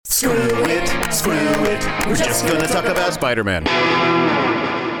Screw it. We're just gonna talk about Spider-Man.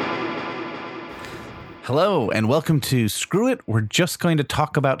 Hello, and welcome to Screw It. We're just going to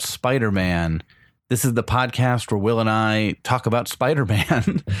talk about Spider-Man. This is the podcast where Will and I talk about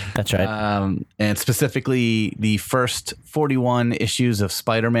Spider-Man. That's right. And specifically the first 41 issues of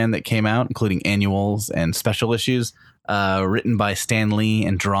Spider-Man that came out, including annuals and special issues, written by Stan Lee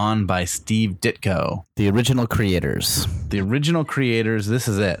and drawn by Steve Ditko. The original creators. The original creators. This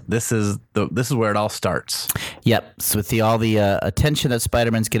is it. This is where it all starts. Yep. So with all the attention that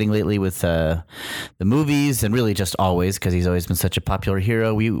Spider-Man's getting lately with the movies, and really just always, because he's always been such a popular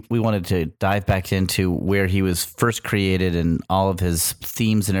hero, we wanted to dive back into where he was first created and all of his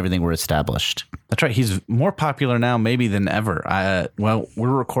themes and everything were established. That's right. He's more popular now maybe than ever. Well, we're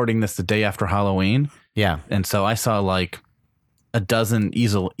recording this the day after Halloween. Yeah. And so I saw like a dozen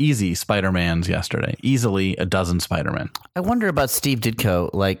easy Spider-Mans yesterday. Easily a dozen Spider-Man. I wonder about Steve Ditko.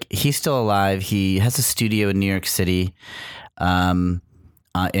 Like, he's still alive. He has a studio in New York City, in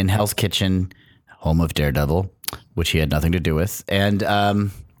Hell's Kitchen, home of Daredevil, which he had nothing to do with. And,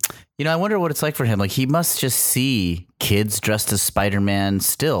 I wonder what it's like for him. Like, he must just see kids dressed as Spider-Man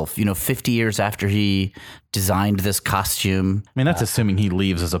still, 50 years after he designed this costume. I mean, that's assuming he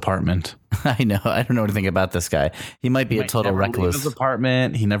leaves his apartment. I know. I don't know anything about this guy. He might be a total recluse. Leave his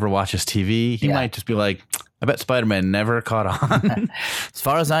apartment. He never watches TV. He might just be like, I bet Spider-Man never caught on. As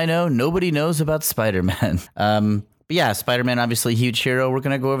far as I know, nobody knows about Spider-Man. But yeah, Spider-Man, obviously a huge hero. We're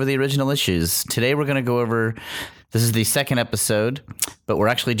going to go over the original issues. Today we're going to go over, this is the second episode, but we're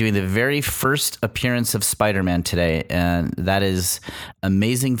actually doing the very first appearance of Spider-Man today, and that is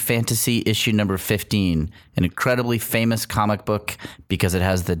Amazing Fantasy issue number 15, an incredibly famous comic book because it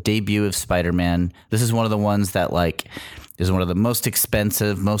has the debut of Spider-Man. This is one of the ones that is one of the most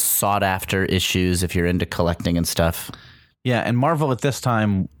expensive, most sought after issues if you're into collecting and stuff. Yeah, and Marvel at this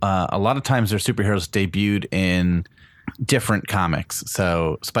time, a lot of times their superheroes debuted in different comics.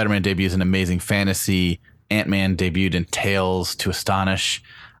 So Spider-Man debuts in Amazing Fantasy, Ant-Man debuted in Tales to Astonish,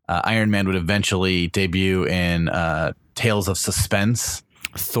 Iron Man would eventually debut in Tales of Suspense.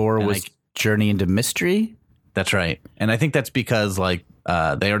 Thor was Journey into Mystery? That's right. And I think that's because they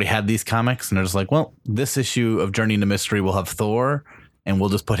already had these comics and they're just like, well, this issue of Journey into Mystery will have Thor and we'll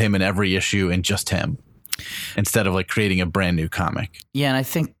just put him in every issue and just him, instead of creating a brand new comic. Yeah, and I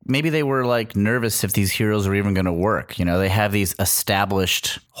think maybe they were nervous if these heroes were even going to work. They have these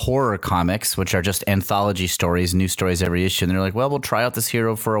established horror comics, which are just anthology stories, new stories every issue. And they're like, well, we'll try out this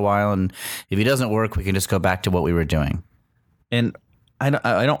hero for a while. And if he doesn't work, we can just go back to what we were doing. And I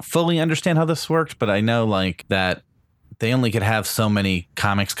don't fully understand how this worked, but I know that they only could have so many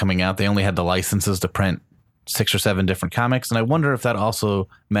comics coming out. They only had the licenses to print 6 or 7 different comics. And I wonder if that also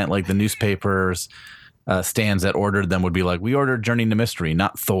meant the newspapers stands that ordered them would be like, we ordered Journey into Mystery,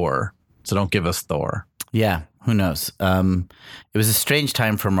 not Thor, so don't give us Thor. Yeah, who knows? It was a strange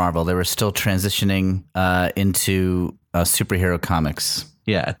time for Marvel. They were still transitioning into superhero comics.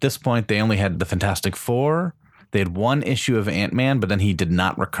 Yeah, at this point, they only had the Fantastic Four. They had one issue of Ant-Man, but then he did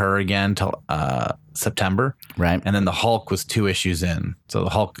not recur again till September. Right. And then the Hulk was 2 issues in, so the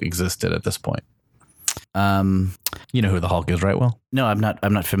Hulk existed at this point. You know who the Hulk is, right, Will? No, I'm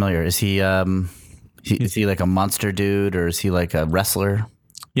not familiar. Is he... Is he a monster dude, or is he a wrestler?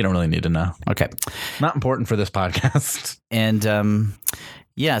 You don't really need to know. Okay. Not important for this podcast. And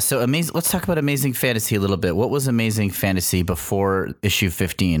so let's talk about Amazing Fantasy a little bit. What was Amazing Fantasy before issue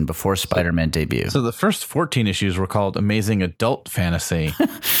 15, before Spider-Man debut? So the first 14 issues were called Amazing Adult Fantasy.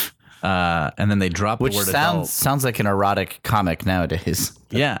 And then they dropped the word adult. Sounds like an erotic comic nowadays.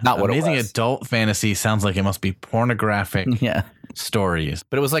 Yeah. Not what Amazing it was. Adult Fantasy sounds like it must be pornographic stories.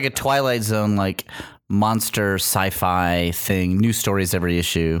 But it was like a Twilight Zone, monster sci-fi thing, new stories every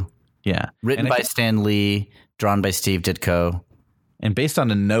issue. Yeah. Written by Stan Lee, drawn by Steve Ditko. And based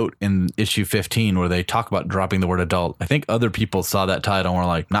on a note in issue 15 where they talk about dropping the word adult, I think other people saw that title and were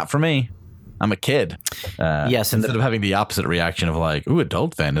like, not for me. I'm a kid. Yes. Instead of having the opposite reaction of ooh,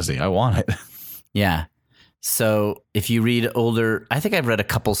 adult fantasy. I want it. Yeah. So if you read older, I think I've read a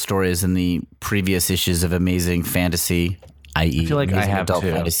couple stories in the previous issues of Amazing Fantasy, i.e. I feel like I have Adult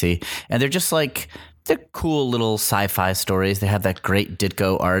too. Fantasy. And they're just they're cool little sci-fi stories. They have that great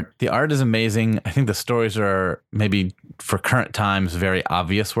Ditko art. The art is amazing. I think the stories are maybe for current times very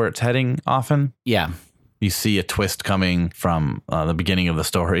obvious where it's heading often. Yeah. You see a twist coming from the beginning of the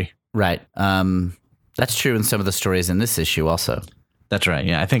story. Right. That's true in some of the stories in this issue also. That's right.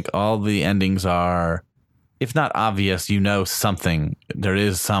 Yeah. I think all the endings are, if not obvious, something. There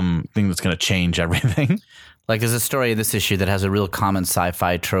is something that's going to change everything. Like there's a story in this issue that has a real common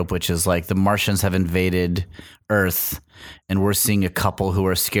sci-fi trope, which is like the Martians have invaded Earth and we're seeing a couple who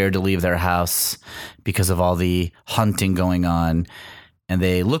are scared to leave their house because of all the hunting going on. And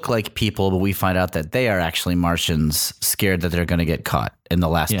they look like people, but we find out that they are actually Martians scared that they're going to get caught in the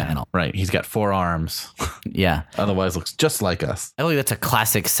last panel. Right. He's got 4 arms. Yeah. Otherwise looks just like us. I believe that's a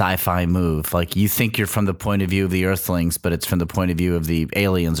classic sci-fi move. Like you think you're from the point of view of the Earthlings, but it's from the point of view of the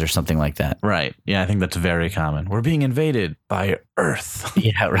aliens or something like that. Right. Yeah, I think that's very common. We're being invaded by Earth.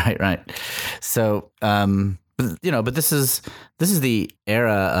 Yeah, right. So, but this is the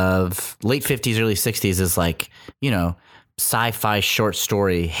era of late 50s, early 60s is like, sci-fi short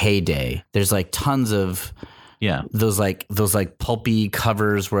story heyday. There's like tons of those pulpy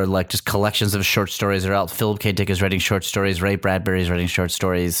covers where like just collections of short stories are out. Philip K. Dick is writing short stories. Ray Bradbury is writing short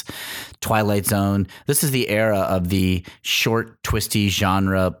stories. Twilight Zone. This is the era of the short, twisty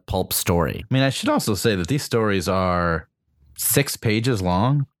genre pulp story. I mean, I should also say that these stories are 6 pages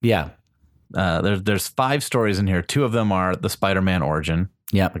long. Yeah. There's 5 stories in here. 2 of them are the Spider-Man origin.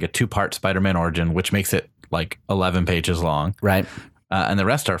 Yeah. Like a 2-part Spider-Man origin, which makes it like 11 pages long. Right. And the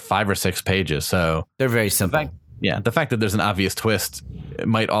rest are 5 or 6 pages. So they're very simple. The fact that there's an obvious twist, it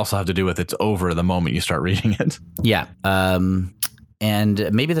might also have to do with it's over the moment you start reading it. Yeah. And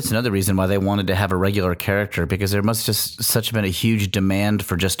maybe that's another reason why they wanted to have a regular character, because there must just such been a huge demand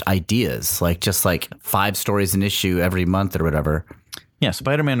for just ideas, like 5 stories an issue every month or whatever. Yeah,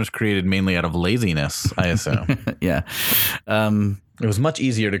 Spider-Man was created mainly out of laziness, I assume. Yeah. It was much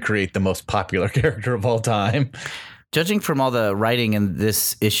easier to create the most popular character of all time. Judging from all the writing in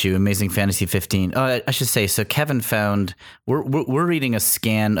this issue, Amazing Fantasy 15, I should say, so Kevin found, we're reading a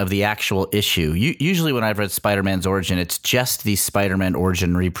scan of the actual issue. Usually when I've read Spider-Man's origin, it's just the Spider-Man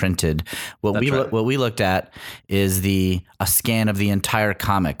origin reprinted. What we looked at is a scan of the entire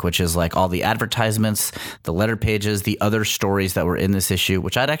comic, which is like all the advertisements, the letter pages, the other stories that were in this issue,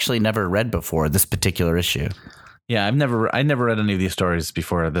 which I'd actually never read before, this particular issue. Yeah, I never read any of these stories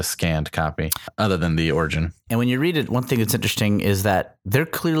before this scanned copy, other than the origin. And when you read it, one thing that's interesting is that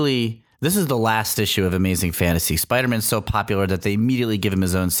this is the last issue of Amazing Fantasy. Spider-Man's so popular that they immediately give him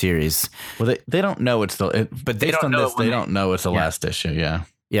his own series. Well, they don't know it's the last issue. Yeah.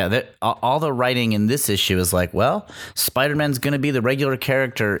 Yeah, all the writing in this issue is like, well, Spider-Man's going to be the regular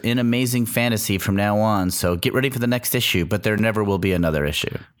character in Amazing Fantasy from now on, so get ready for the next issue, but there never will be another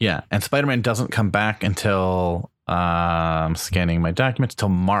issue. Yeah, and Spider-Man doesn't come back until, I'm scanning my documents, till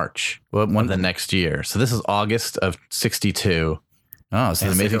March of the next year. So this is August of 62. Oh, so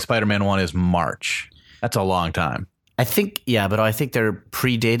and Amazing Spider-Man 1 is March. That's a long time. I think they're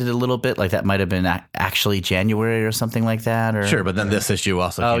predated a little bit. Like that might have been actually January or something like that. Or sure, but then this issue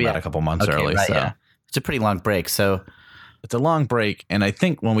also came out a couple months early. Right, so yeah. It's a pretty long break. So it's a long break, and I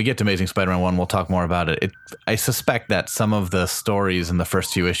think when we get to Amazing Spider-Man 1, we'll talk more about it. I suspect that some of the stories in the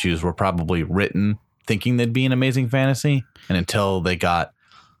first few issues were probably written thinking they'd be an Amazing Fantasy, and until they got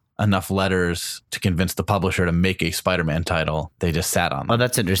enough letters to convince the publisher to make a Spider-Man title, they just sat on them. Oh,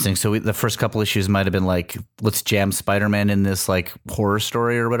 that's interesting. So the first couple issues might have been like, let's jam Spider-Man in this like horror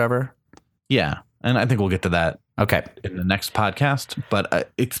story or whatever. Yeah, and I think we'll get to that in the next podcast. But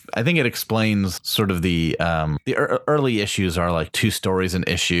I think it explains sort of the early issues are like 2 stories an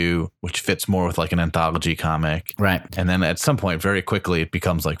issue, which fits more with like an anthology comic. Right. And then at some point, very quickly, it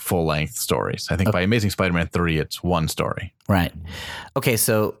becomes like full-length stories. I think by Amazing Spider-Man 3, it's 1 story. Right. Okay,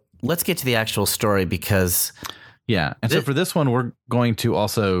 so let's get to the actual story because... Yeah. And so for this one, we're going to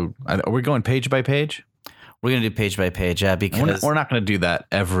also... Are we going page by page? We're going to do page by page, yeah, because... We're not going to do that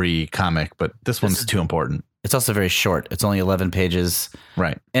every comic, but this one's too important. It's also very short. It's only 11 pages.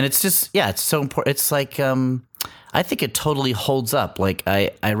 Right. And it's just... Yeah, it's so important. It's like... I think it totally holds up. Like,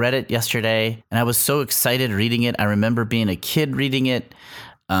 I read it yesterday, and I was so excited reading it. I remember being a kid reading it.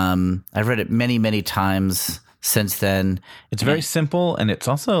 I've read it many, many times since then. It's very simple, and it's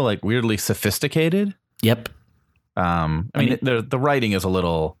also like weirdly sophisticated. Yep. I mean, the writing is a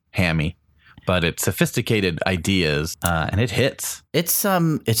little hammy, but it's sophisticated ideas, and it hits. It's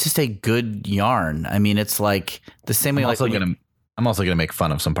just a good yarn. I mean, it's like the same way. I'm also gonna make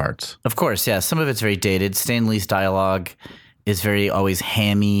fun of some parts. Of course, yeah. Some of it's very dated. Stan Lee's dialogue is very always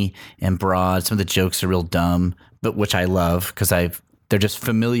hammy and broad. Some of the jokes are real dumb, but which I love because they're just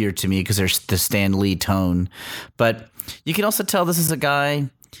familiar to me because there's the Stan Lee tone. But you can also tell this is a guy,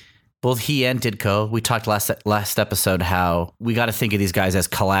 both he and Ditko. We talked last episode how we got to think of these guys as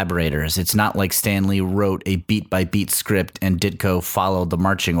collaborators. It's not like Stan Lee wrote a beat by beat script and Ditko followed the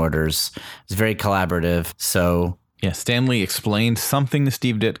marching orders. It's very collaborative. So yeah, Stan Lee explained something to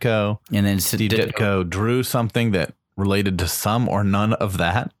Steve Ditko, and then Steve Ditko drew something that related to some or none of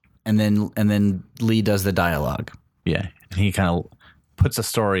that. and then Lee does the dialogue. Yeah. And he kind of puts a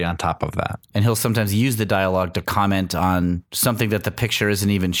story on top of that. And he'll sometimes use the dialogue to comment on something that the picture isn't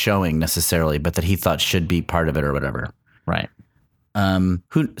even showing necessarily, but that he thought should be part of it or whatever. Right.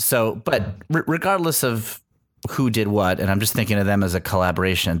 Regardless of who did what, and I'm just thinking of them as a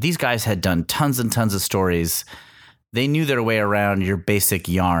collaboration, these guys had done tons and tons of stories. They knew their way around your basic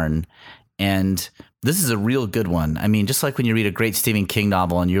yarn. And this is a real good one. I mean, just like when you read a great Stephen King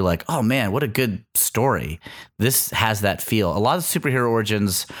novel and you're like, oh man, what a good story. This has that feel. A lot of superhero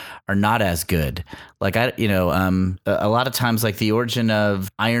origins are not as good. Like a lot of times, like the origin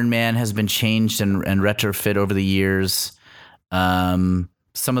of Iron Man has been changed and retrofit over the years. Some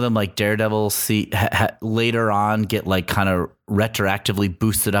of them, like Daredevil, later on get like kind of retroactively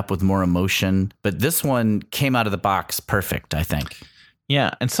boosted up with more emotion. But this one came out of the box perfect, I think.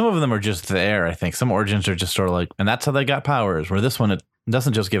 Yeah, and some of them are just there, I think. Some origins are just sort of like, and that's how they got powers, where this one, it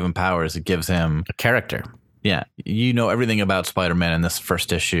doesn't just give him powers, it gives him a character. Yeah, you know everything about Spider-Man in this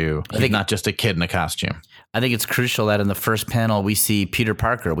first issue. He's not just a kid in a costume. I think it's crucial that in the first panel we see Peter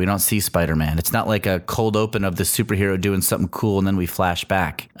Parker. We don't see Spider-Man. It's not like a cold open of the superhero doing something cool and then we flash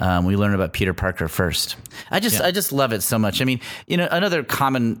back. We learn about Peter Parker first. I just love it so much. I mean, another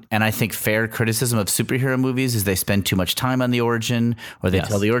common and I think fair criticism of superhero movies is they spend too much time on the origin or they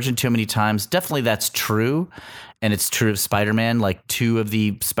tell the origin too many times. Definitely that's true. And it's true of Spider-Man. Like 2 of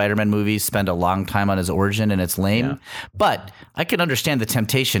the Spider-Man movies spend a long time on his origin and it's lame. Yeah. But I can understand the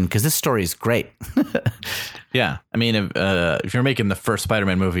temptation because this story is great. Yeah. I mean, if you're making the first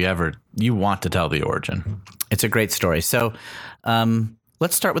Spider-Man movie ever, you want to tell the origin. It's a great story. So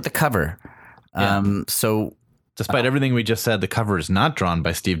let's start with the cover. Yeah. Despite everything we just said, the cover is not drawn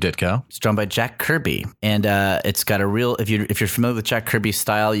by Steve Ditko. It's drawn by Jack Kirby, and it's got a real. If you're familiar with Jack Kirby's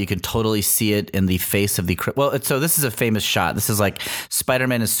style, you can totally see it in the face of the. Well, so this is a famous shot. This is like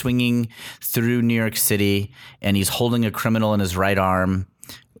Spider-Man is swinging through New York City, and he's holding a criminal in his right arm,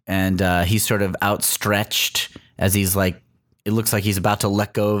 and he's sort of outstretched as he's like. It looks like he's about to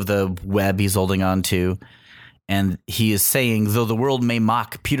let go of the web he's holding on to. And he is saying, though the world may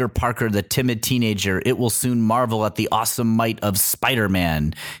mock Peter Parker, the timid teenager, it will soon marvel at the awesome might of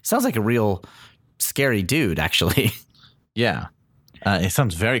Spider-Man. Sounds like a real scary dude, actually. Yeah. It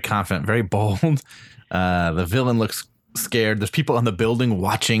sounds very confident, very bold. The villain looks scared. There's people in the building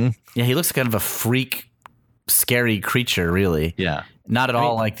watching. Yeah, he looks kind of a freak, scary creature, really. Yeah. Not at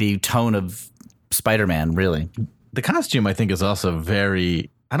all like the tone of Spider-Man, really. The costume, I think, is also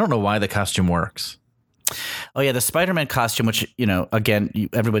very... I don't know why the costume works. Oh, yeah. The Spider-Man costume, which, again,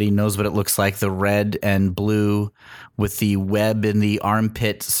 everybody knows what it looks like. The red and blue with the web in the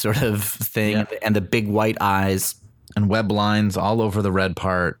armpit sort of thing and the big white eyes. And web lines all over the red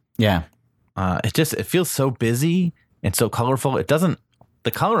part. Yeah. It feels so busy and so colorful. The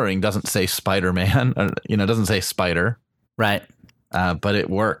coloring doesn't say Spider-Man, it doesn't say spider. Right. But it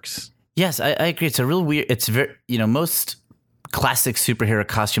works. Yes, I agree. It's a real weird, it's very, most classic superhero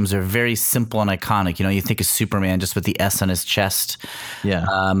costumes are very simple and iconic. You think of Superman just with the S on his chest. Yeah.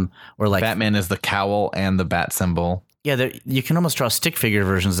 Or like Batman is the cowl and the bat symbol. Yeah, you can almost draw stick figure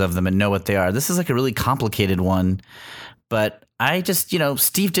versions of them and know what they are. This is like a really complicated one. But I just,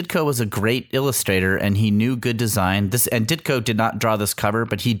 Steve Ditko was a great illustrator and he knew good design. And Ditko did not draw this cover,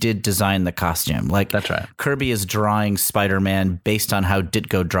 but he did design the costume. That's right. Kirby is drawing Spider-Man based on how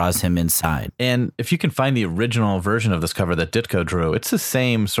Ditko draws him inside. And if you can find the original version of this cover that Ditko drew, it's the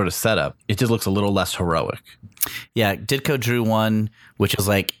same sort of setup. It just looks a little less heroic. Yeah, Ditko drew one, which is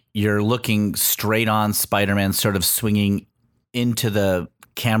like you're looking straight on Spider-Man sort of swinging into the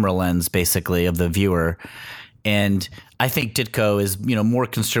camera lens, basically, of the viewer. And I think Ditko is, more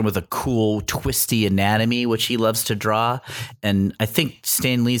concerned with a cool, twisty anatomy, which he loves to draw. And I think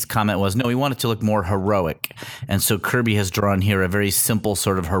Stan Lee's comment was, no, he wanted to look more heroic. And so Kirby has drawn here a very simple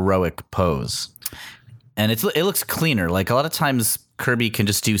sort of heroic pose. And it looks cleaner. Like a lot of times Kirby can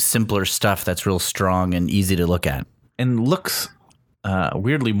just do simpler stuff that's real strong and easy to look at. And looks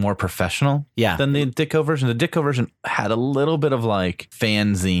weirdly more professional than the Ditko version. The Ditko version had a little bit of like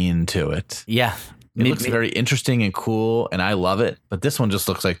fanzine to it. Yeah. It looks very interesting and cool, and I love it. But this one just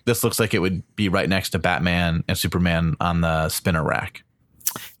looks like it would be right next to Batman and Superman on the spinner rack.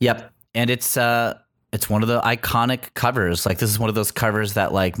 Yep, and it's one of the iconic covers. Like this is one of those covers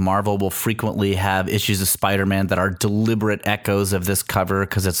that like Marvel will frequently have issues of Spider-Man that are deliberate echoes of this cover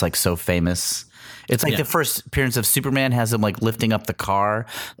because it's like so famous. It's like the first appearance of Superman has him like lifting up the car.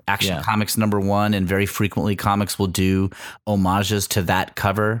 Action Comics #1, and very frequently comics will do homages to that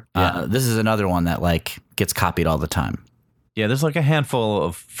cover. This is another one that like gets copied all the time. Yeah, there's like a handful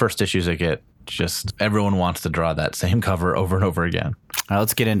of first issues that get just everyone wants to draw that same cover over and over again. All right,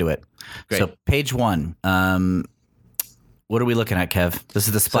 let's get into it. Great. So page 1. What are we looking at, Kev? This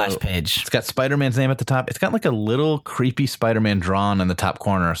is the splash So, page. It's got Spider-Man's name at the top. It's got like a little creepy Spider-Man drawn in the top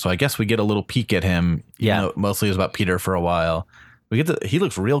corner. So I guess we get a little peek at him. Yeah. Mostly it was about Peter for a while. He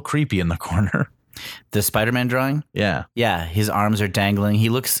looks real creepy in the corner. The Spider-Man drawing? Yeah. Yeah, his arms are dangling. He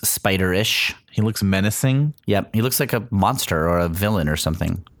looks spider-ish. He looks menacing. Yep, he looks like a monster or a villain or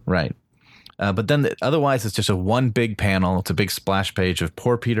something. Right. But then otherwise, it's just a one big panel. It's a big splash page of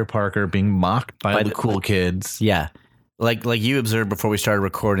poor Peter Parker being mocked by all the cool kids. Yeah. Like you observed before we started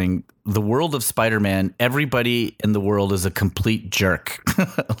recording, the world of Spider-Man, everybody in the world is a complete jerk.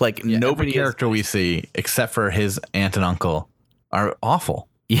 Like nobody Every character we see, except for his aunt and uncle, are awful.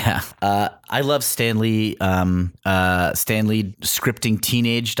 Yeah. I love Stan Lee scripting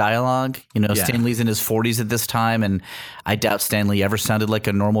teenage dialogue. You know, Yeah. Stan Lee's in his 40s at this time, and I doubt Stan Lee ever sounded like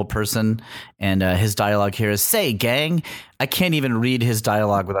a normal person. And his dialogue here is, "Say, gang." I can't even read his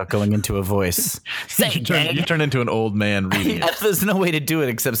dialogue without going into a voice. Say, gang. You turn into an old man reading it. There's no way to do it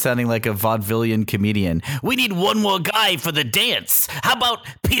except sounding like a vaudevillian comedian. "We need one more guy for the dance. How about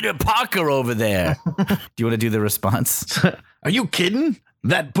Peter Parker over there?" Do you want to do the response? Are you kidding?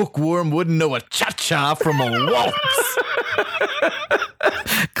 That bookworm wouldn't know a cha-cha from a waltz.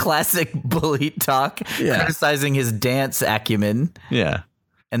 Classic bully talk, Yeah. criticizing his dance acumen. Yeah.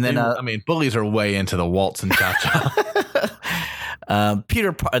 And then bullies are way into the waltz and cha-cha.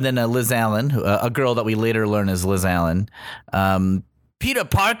 and then Liz Allen, a girl that we later learn is Liz Allen. Peter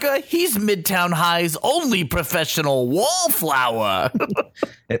Parker, he's Midtown High's only professional wallflower.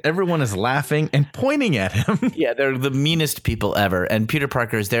 And everyone is laughing and pointing at him. Yeah, they're the meanest people ever. And Peter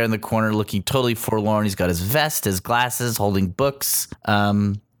Parker is there in the corner looking totally forlorn. He's got his vest, his glasses, holding books.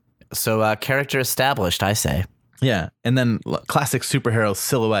 So character established, I say. Yeah. And then classic superhero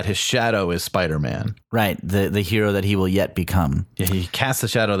silhouette, his shadow is Spider-Man. Right, the hero that he will yet become. Yeah, he casts a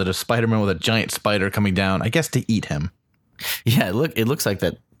shadow that is Spider-Man with a giant spider coming down, I guess, to eat him. Yeah, it looks like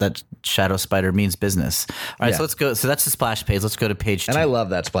that shadow spider means business. All right, Yeah. so let's go. So that's the splash page. Let's go to page 2. And I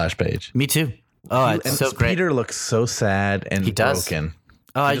love that splash page. Me too. Oh, it's And so great. Peter looks so sad and He does. broken.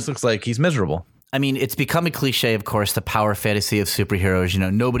 Oh, He just looks like he's miserable. I mean, it's become a cliche, of course, the power fantasy of superheroes. You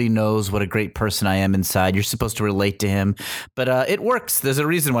know, nobody knows what a great person I am inside. You're supposed to relate to him, but it works. There's a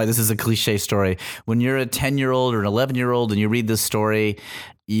reason why this is a cliche story. When you're a 10-year-old or an 11-year-old and you read this story,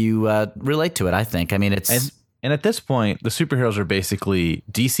 you relate to it, I think. I mean, it's... And at this point, the superheroes are basically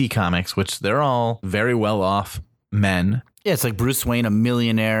DC Comics, which they're all very well off men. Yeah, it's like Bruce Wayne, a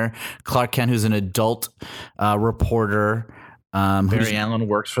millionaire, Clark Kent, who's an adult reporter. Barry Allen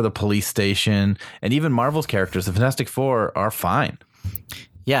works for the police station, and even Marvel's characters, the Fantastic Four, are fine.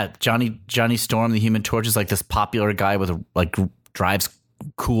 Yeah, Johnny Storm, the Human Torch, is like this popular guy with drives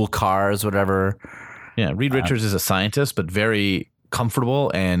cool cars, whatever. Yeah, Reed Richards is a scientist, but very comfortable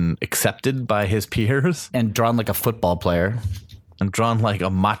and accepted by his peers, And drawn like a football player. and drawn like a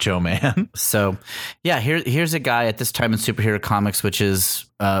macho man. So, yeah, here's a guy at this time in superhero comics, which is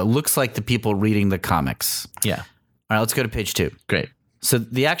looks like the people reading the comics. Yeah, All right, let's go to page 2. great. So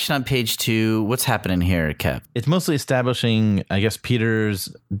the action on page 2, what's happening here, Kev? It's mostly establishing, I guess,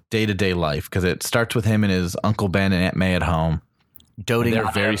 Peter's day-to-day life, because it starts with him and his Uncle Ben and Aunt May at home. Doting They're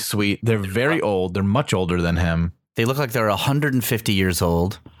on very him. sweet. They're very old. They're much older than him. They look like they're 150 years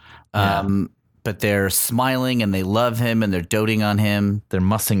old. But they're smiling and they love him and they're doting on him. They're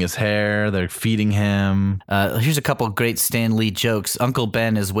mussing his hair. They're feeding him. Here's a couple great Stan Lee jokes. Uncle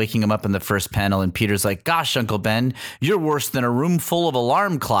Ben is waking him up in the first panel, and Peter's like, "Gosh, Uncle Ben, you're worse than a room full of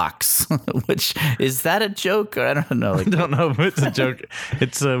alarm clocks." Which, is that a joke? Or I don't know. I don't know if it's a joke.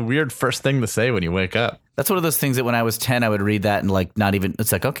 It's a weird first thing to say when you wake up. That's one of those things that when I was 10, I would read that and not even,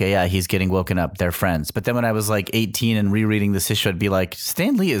 it's like, okay, yeah, he's getting woken up. They're friends. But then when I was like 18 and rereading this issue, I'd be like,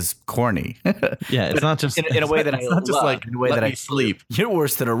 Stan Lee is corny. Yeah, it's not just in a way that I it's not just love, like in a way let that me I sleep. You're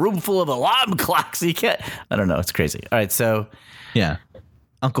worse than a room full of alarm clocks. You can't, I don't know. It's crazy. All right. So Yeah.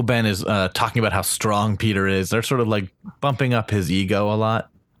 Uncle Ben is talking about how strong Peter is. They're sort of like bumping up his ego a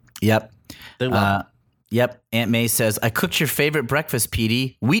lot. yep. They love Yep. Aunt May says, "I cooked your favorite breakfast,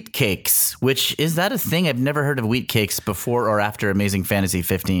 Petey, wheat cakes." Which, is that a thing? I've never heard of wheat cakes before or after Amazing Fantasy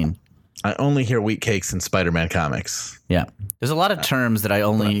 15. I only hear wheat cakes in Spider-Man comics. Yeah. There's a lot of terms that I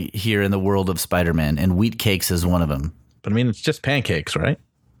only hear in the world of Spider-Man, and wheat cakes is one of them. But I mean, it's just pancakes, right?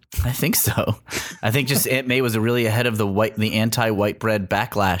 I think so. I think just Aunt May was really ahead of the anti-white bread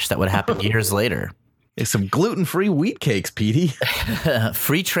backlash that would happen years later. It's some gluten-free wheat cakes, Petey.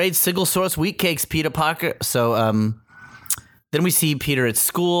 Free trade single source wheat cakes, Peter Parker. So then we see Peter at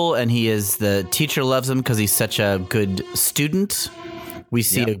school, and the teacher loves him because he's such a good student. We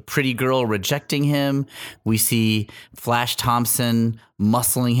see a pretty girl rejecting him. We see Flash Thompson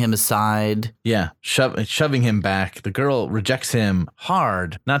muscling him aside. Yeah, shoving him back. The girl rejects him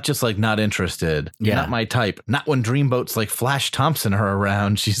hard, not just like not interested. You're Yeah. not my type. Not when dreamboats like Flash Thompson are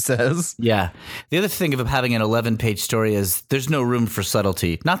around, she says. Yeah. The other thing of having an 11-page story is there's no room for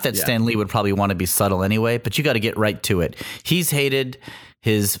subtlety. Not that Stan Lee would probably want to be subtle anyway, but you got to get right to it. He's hated.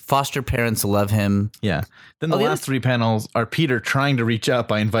 His foster parents love him. Yeah. Then the last 3 panels are Peter trying to reach out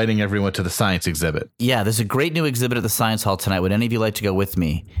by inviting everyone to the science exhibit. Yeah, there's a great new exhibit at the Science Hall tonight. Would any of you like to go with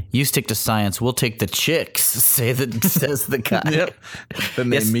me? You stick to science. We'll take the chicks, says the guy. Yep.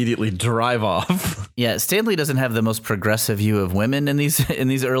 Then they immediately drive off. Yeah, Stan Lee doesn't have the most progressive view of women in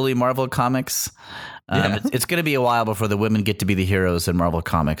these early Marvel comics. It's going to be a while before the women get to be the heroes in Marvel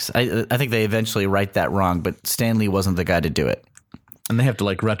comics. I think they eventually right that wrong, but Stan Lee wasn't the guy to do it. And they have to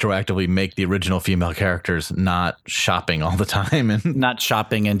like retroactively make the original female characters not shopping all the time and Not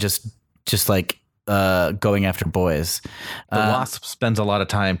shopping and just like going after boys. the Wasp spends a lot of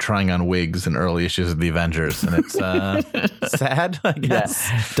time trying on wigs in early issues of the Avengers, and it's sad, I guess.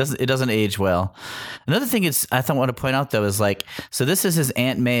 Yeah, it doesn't age well. Another thing I want to point out though is like, so this is his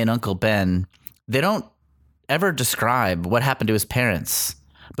Aunt May and Uncle Ben. They don't ever describe what happened to his parents.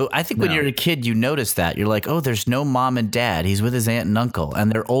 But I think when you're a kid, you notice that. You're like, oh, there's no mom and dad. He's with his aunt and uncle,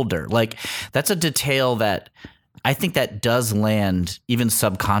 and they're older. Like, that's a detail that I think that does land even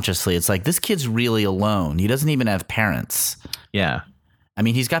subconsciously. It's like, this kid's really alone. He doesn't even have parents. Yeah. I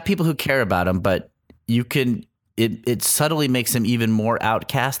mean, he's got people who care about him, but it subtly makes him even more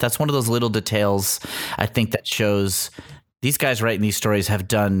outcast. That's one of those little details I think that shows these guys writing these stories have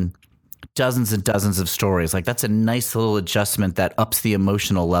done dozens and dozens of stories. Like, that's a nice little adjustment that ups the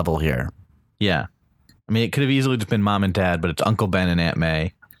emotional level here. Yeah. I mean, it could have easily just been mom and dad, but it's Uncle Ben and Aunt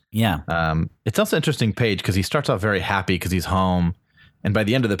May. Yeah. It's also an interesting page because he starts off very happy because he's home. And by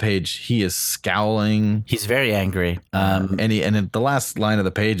the end of the page, he is scowling. He's very angry. And in the last line of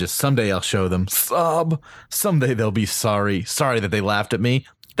the page is, someday I'll show them. Someday they'll be sorry. Sorry that they laughed at me.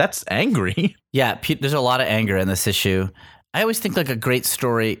 That's angry. Yeah. There's a lot of anger in this issue. I always think like a great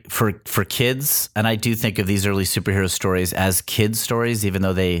story for kids, and I do think of these early superhero stories as kids stories, even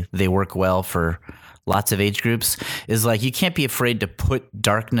though they work well for lots of age groups, is like, you can't be afraid to put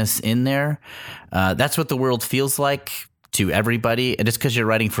darkness in there. That's what the world feels like to everybody. And just because you're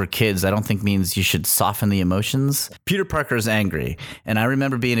writing for kids, I don't think means you should soften the emotions. Peter Parker is angry. And I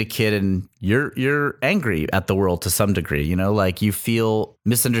remember being a kid and you're angry at the world to some degree, you know, like you feel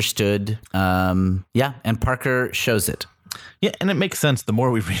misunderstood. And Parker shows it. Yeah, and it makes sense the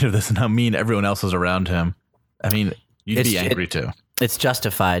more we read of this and how mean everyone else is around him. I mean, you'd be angry too. It's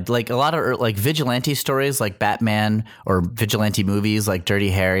justified. Like a lot of like vigilante stories like Batman or vigilante movies like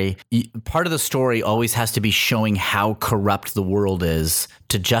Dirty Harry, part of the story always has to be showing how corrupt the world is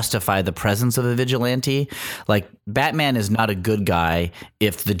to justify the presence of a vigilante. Like, Batman is not a good guy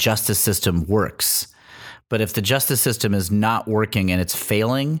if the justice system works. But if the justice system is not working and it's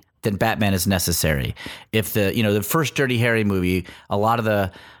failing, then Batman is necessary. If the first Dirty Harry movie, a lot of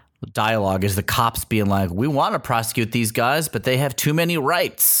the dialogue is the cops being like, we want to prosecute these guys, but they have too many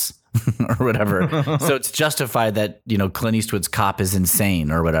rights or whatever. So it's justified that, Clint Eastwood's cop is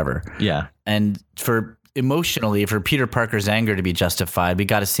insane or whatever. Yeah. And for Peter Parker's anger to be justified, we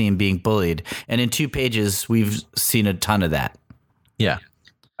got to see him being bullied. And in 2 pages, we've seen a ton of that. Yeah.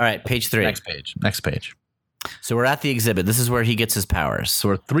 All right, page 3. Next page. So we're at the exhibit. This is where he gets his powers. So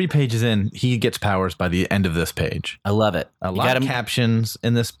we're 3 pages in. He gets powers by the end of this page. I love it. A lot of captions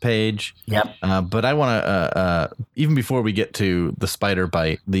in this page. Yep. But I want to, even before we get to the spider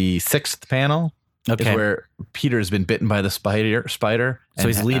bite, the 6th panel is where Peter has been bitten by the spider. So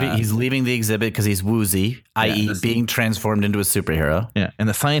he's leaving the exhibit because he's woozy, i.e. being transformed into a superhero. Yeah. And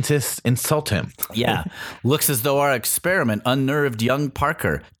the scientists insult him. Yeah. Looks as though our experiment unnerved young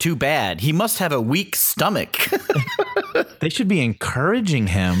Parker. Too bad. He must have a weak stomach. They should be encouraging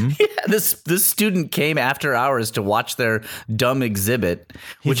him. Yeah, this student came after hours to watch their dumb exhibit.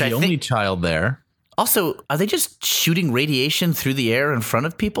 He's the only child there. Also, are they just shooting radiation through the air in front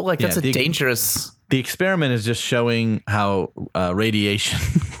of people? Like, that's dangerous... The experiment is just showing how radiation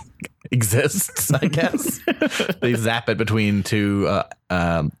exists, I guess. They zap it between 2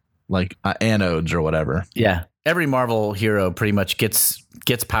 anodes or whatever. Yeah. Every Marvel hero pretty much gets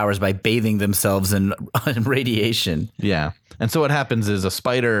powers by bathing themselves in radiation. Yeah. And so what happens is a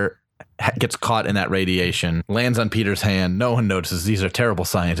spider gets caught in that radiation, lands on Peter's hand. No one notices. These are terrible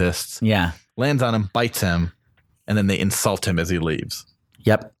scientists. Yeah. Lands on him, bites him, and then they insult him as he leaves.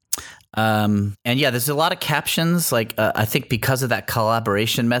 Yep. And there's a lot of captions. Like, I think because of that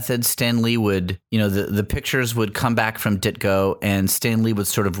collaboration method, Stan Lee would, the pictures would come back from Ditko, and Stan Lee would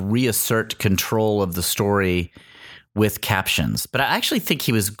sort of reassert control of the story with captions, but I actually think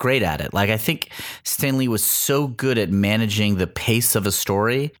he was great at it. Like, I think Stan Lee was so good at managing the pace of a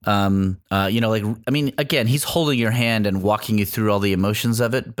story. Again, he's holding your hand and walking you through all the emotions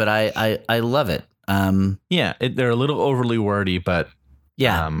of it, but I love it. They're a little overly wordy, but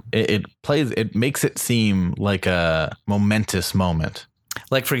it makes it seem like a momentous moment.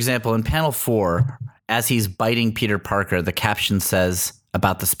 Like, for example, in panel 4, as he's biting Peter Parker, the caption says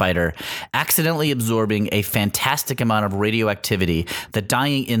about the spider, accidentally absorbing a fantastic amount of radioactivity, the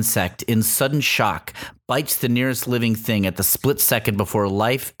dying insect, in sudden shock, bites the nearest living thing at the split second before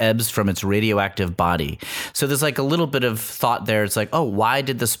life ebbs from its radioactive body. So there's like a little bit of thought there. It's like, oh, why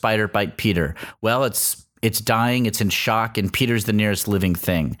did the spider bite Peter? Well, it's dying, it's in shock, and Peter's the nearest living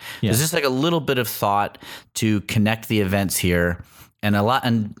thing. Yeah. There's just like a little bit of thought to connect the events here.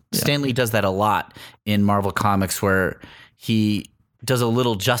 And Stan Lee does that a lot in Marvel Comics, where he does a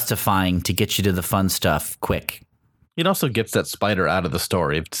little justifying to get you to the fun stuff quick. It also gets that spider out of the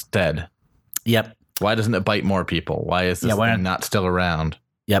story. It's dead. Yep. Why doesn't it bite more people? Why is this thing not still around?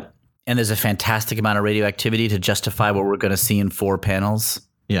 Yep. And there's a fantastic amount of radioactivity to justify what we're going to see in 4 panels.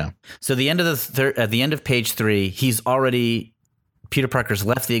 Yeah. So the end of at the end of page 3, Peter Parker's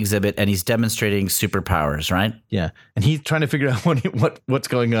left the exhibit and he's demonstrating superpowers, right? Yeah. And he's trying to figure out what's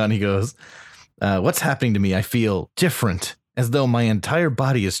going on. He goes, what's happening to me? I feel different, as though my entire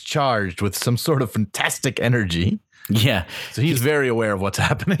body is charged with some sort of fantastic energy. Yeah. So he's very aware of what's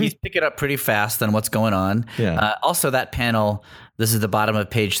happening. He's picking up pretty fast on what's going on. Yeah. Also, that panel, this is the bottom of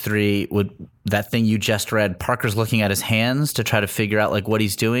page 3, that thing you just read, Parker's looking at his hands to try to figure out like what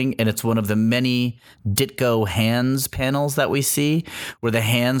he's doing. And it's one of the many Ditko hands panels that we see, where the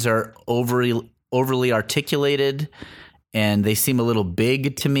hands are overly articulated and they seem a little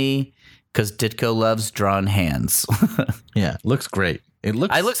big to me, because Ditko loves drawn hands. Yeah, looks great. It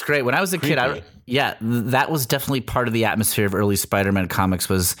looks great. When I was a kid, that was definitely part of the atmosphere of early Spider-Man comics,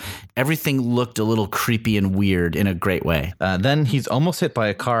 was everything looked a little creepy and weird in a great way. Then he's almost hit by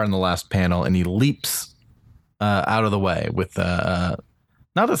a car in the last panel, and he leaps out of the way with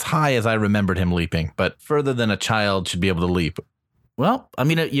not as high as I remembered him leaping, but further than a child should be able to leap. Well, I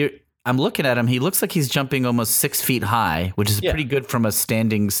mean, I'm looking at him. He looks like he's jumping almost 6 feet high, which is pretty good from a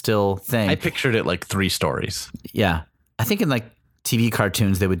standing still thing. I pictured it like 3 stories. Yeah. I think in like TV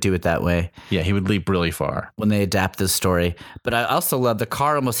cartoons, they would do it that way. Yeah, he would leap really far when they adapt this story. But I also love the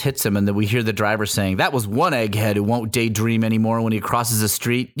car almost hits him, and then we hear the driver saying, "That was one egghead who won't daydream anymore when he crosses the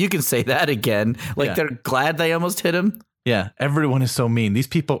street." You can say that again. Like, they're glad they almost hit him. Yeah, everyone is so mean. These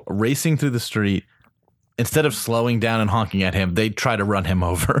people racing through the street, instead of slowing down and honking at him, they try to run him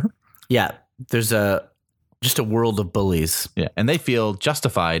over. Yeah, there's just a world of bullies. Yeah, and they feel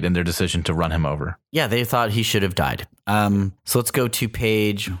justified in their decision to run him over. Yeah, they thought he should have died. So let's go to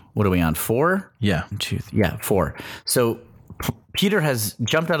page, what are we on, 4? Yeah. 4. So Peter has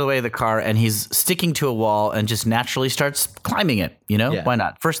jumped out of the way of the car, and he's sticking to a wall and just naturally starts climbing it. You know, Why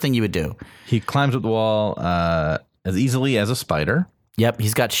not? First thing you would do. He climbs up the wall as easily as a spider. Yep,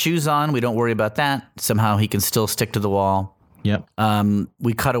 he's got shoes on. We don't worry about that. Somehow he can still stick to the wall. Yep.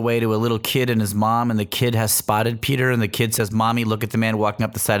 We cut away to a little kid and his mom, and the kid has spotted Peter, and the kid says, "Mommy, look at the man walking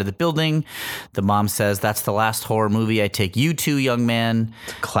up the side of the building." The mom says, "That's the last horror movie I take you to, young man."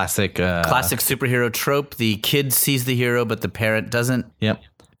 Classic superhero trope. The kid sees the hero, but the parent doesn't. Yep.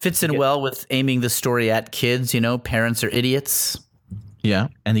 Fits in well with aiming the story at kids. You know, parents are idiots. Yeah.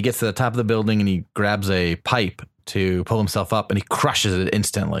 And he gets to the top of the building and he grabs a pipe to pull himself up, and he crushes it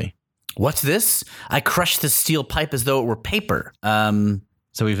instantly. What's this? I crushed this steel pipe as though it were paper.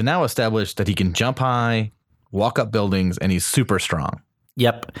 So we've now established that he can jump high, walk up buildings, and he's super strong.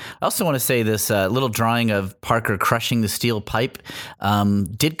 Yep. I also want to say this little drawing of Parker crushing the steel pipe.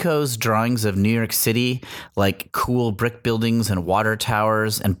 Ditko's drawings of New York City, like cool brick buildings and water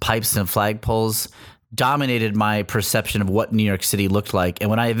towers and pipes and flagpoles, dominated my perception of what New York City looked like. And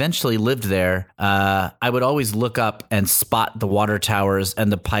when I eventually lived there, I would always look up and spot the water towers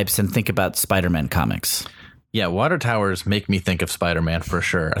and the pipes and think about Spider-Man comics. Yeah, water towers make me think of Spider-Man for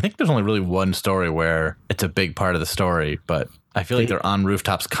sure. I think there's only really one story where it's a big part of the story, but I feel like they're on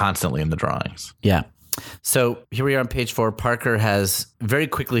rooftops constantly in the drawings. Yeah. So here we are on page 4. Parker has very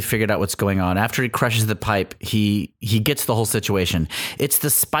quickly figured out what's going on. After he crushes the pipe, he gets the whole situation. It's the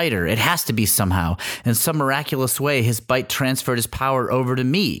spider. It has to be somehow. In some miraculous way, his bite transferred his power over to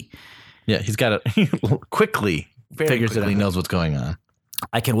me. Yeah, he's got it quickly. Figures it out. He knows what's going on.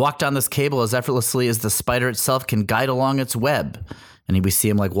 I can walk down this cable as effortlessly as the spider itself can guide along its web. And we see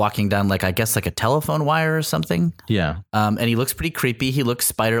him like walking down like, I guess, like a telephone wire or something. Yeah. And he looks pretty creepy. He looks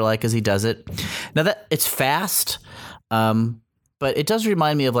spider-like as he does it. Now that it's fast, but but it does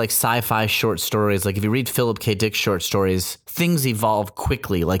remind me of like sci-fi short stories. Like if you read Philip K. Dick short stories, things evolve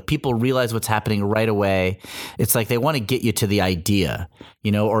quickly. Like people realize what's happening right away. It's like they want to get you to the idea,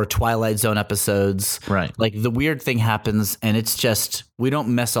 or Twilight Zone episodes. Right. Like the weird thing happens, and it's just we don't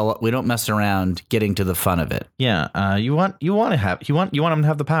mess around getting to the fun of it. Yeah. You want him to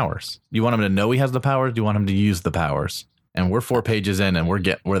have the powers. You want him to know he has the powers. You want him to use the powers. And we're 4 pages in, and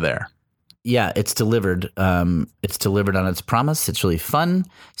we're there. Yeah, it's delivered. It's delivered on its promise. It's really fun.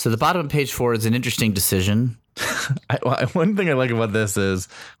 So the bottom of page 4 is an interesting decision. One thing I like about this is,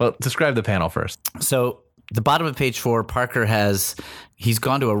 well, describe the panel first. So the bottom of page 4, Parker he's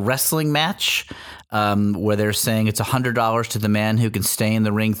gone to a wrestling match where they're saying it's $100 to the man who can stay in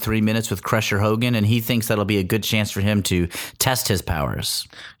the ring 3 minutes with Crusher Hogan, and he thinks that'll be a good chance for him to test his powers.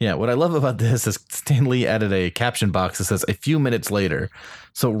 Yeah, what I love about this is Stan Lee added a caption box that says a few minutes later.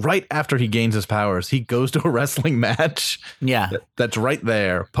 So right after he gains his powers, he goes to a wrestling match. Yeah. That's right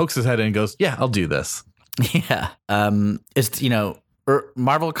there, pokes his head in and goes, yeah, I'll do this. Yeah. It's,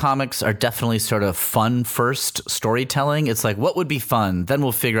 Marvel comics are definitely sort of fun first storytelling. It's like, what would be fun? Then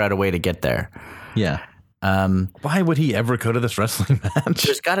we'll figure out a way to get there. Yeah. Why would he ever go to this wrestling match?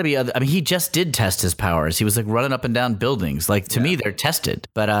 There's got to be other. I mean, he just did test his powers. He was like running up and down buildings. Like to me, they're tested.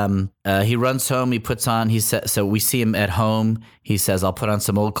 But he runs home. He puts on. He says. So we see him at home. He says, "I'll put on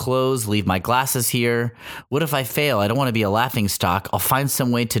some old clothes. Leave my glasses here. What if I fail? I don't want to be a laughingstock. I'll find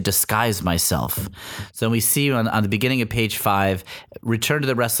some way to disguise myself." So we see on the beginning of page 5, return to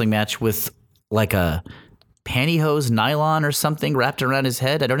the wrestling match with like a pantyhose nylon or something wrapped around his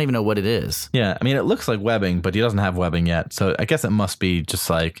head. I don't even know what it is. Yeah, I mean, it looks like webbing, but he doesn't have webbing yet. So I guess it must be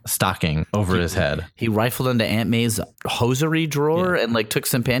just like stocking over his head. He rifled into Aunt May's hosiery drawer and like took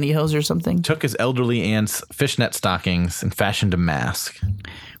some pantyhose or something. Took his elderly aunt's fishnet stockings and fashioned a mask.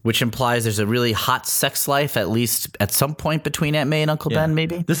 Which implies there's a really hot sex life, at least at some point between Aunt May and Uncle Ben,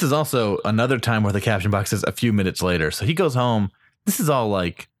 maybe? This is also another time where the caption box is a few minutes later. So he goes home. This is all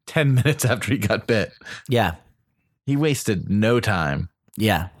like 10 minutes after he got bit. Yeah. He wasted no time.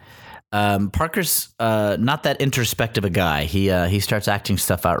 Yeah. Parker's not that introspective a guy. He starts acting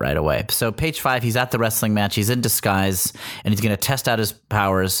stuff out right away. So page 5, he's at the wrestling match. He's in disguise, and he's going to test out his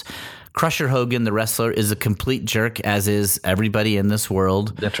powers. Crusher Hogan, the wrestler, is a complete jerk, as is everybody in this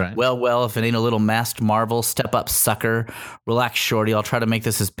world. That's right. Well, if it ain't a little masked Marvel, step up, sucker. Relax, shorty. I'll try to make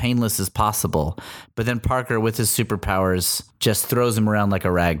this as painless as possible. But then Parker, with his superpowers, just throws him around like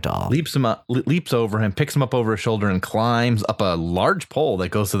a rag doll. Leaps over him, picks him up over his shoulder, and climbs up a large pole that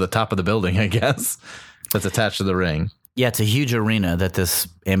goes to the top of the building, I guess, that's attached to the ring. Yeah, it's a huge arena that this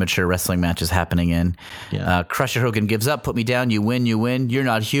amateur wrestling match is happening in. Yeah. Crusher Hogan gives up. Put me down. You win. You're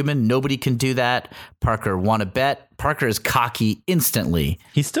not human. Nobody can do that. Parker, want to bet? Parker is cocky instantly.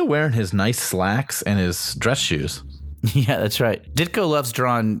 He's still wearing his nice slacks and his dress shoes. Yeah, that's right. Ditko loves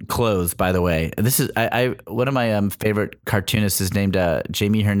drawn clothes, by the way. This is one of my favorite cartoonists is named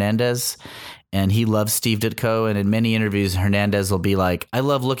Jamie Hernandez. And he loves Steve Ditko. And in many interviews, Hernandez will be like, I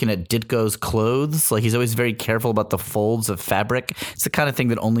love looking at Ditko's clothes. Like, he's always very careful about the folds of fabric. It's the kind of thing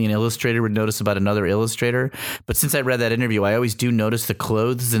that only an illustrator would notice about another illustrator. But since I read that interview, I always do notice the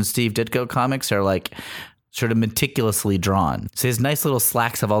clothes in Steve Ditko comics are like sort of meticulously drawn. So his nice little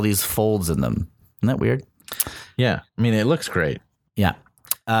slacks have all these folds in them. Isn't that weird? Yeah. I mean, it looks great. Yeah.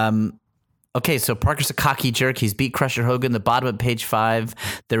 Okay, so Parker's a cocky jerk. He's beat Crusher Hogan. The bottom of page 5,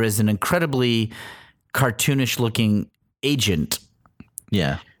 there is an incredibly cartoonish-looking agent.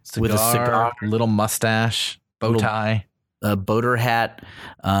 Yeah. With a cigar, little mustache, bow tie. A boater hat.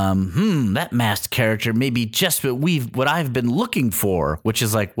 That masked character may be just what I've been looking for, which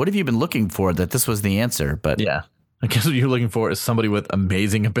is like, what have you been looking for? That this was the answer. But yeah, I guess what you're looking for is somebody with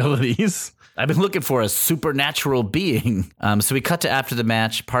amazing abilities. I've been looking for a supernatural being. So we cut to after the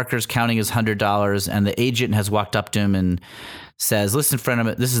match. Parker's counting his $100, and the agent has walked up to him and says, listen, friend,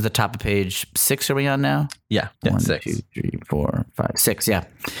 this is the top of page 6. Are we on now? Yeah. 1, 6. 2, 3, 4, 5, 6. Yeah.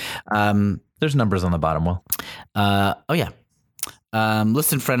 There's numbers on the bottom, Will. Oh, yeah.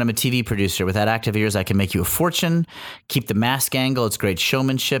 Listen, friend, I'm a TV producer. With that active ears, I can make you a fortune. Keep the mask angle. It's great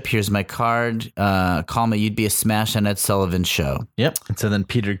showmanship. Here's my card. Call me. You'd be a smash on Ed Sullivan's show. Yep. And so then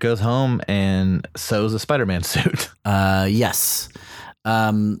Peter goes home and sews a Spider-Man suit. Yes.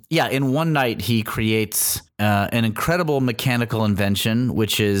 Yeah. In one night, he creates an incredible mechanical invention,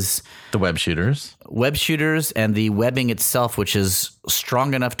 which is the web shooters. Web shooters and the webbing itself, which is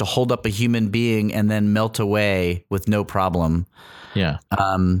strong enough to hold up a human being and then melt away with no problem. Yeah.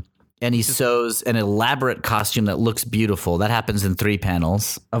 And he sews an elaborate costume that looks beautiful. That happens in 3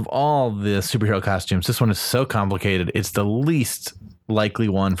 panels. Of all the superhero costumes, this one is so complicated. It's the least likely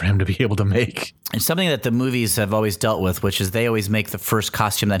one for him to be able to make. It's something that the movies have always dealt with, which is they always make the first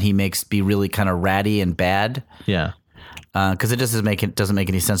costume that he makes be really kind of ratty and bad. Yeah. Because it doesn't make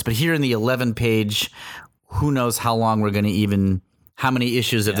any sense. But here in the 11-page, who knows how long we're going to even, how many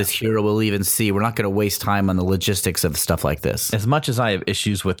issues of this hero we'll even see. We're not going to waste time on the logistics of stuff like this. As much as I have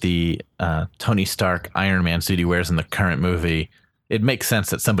issues with the Tony Stark Iron Man suit he wears in the current movie, it makes sense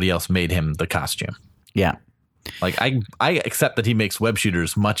that somebody else made him the costume. Yeah. Like I accept that he makes web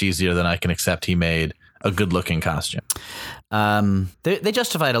shooters much easier than I can accept he made a good looking costume. They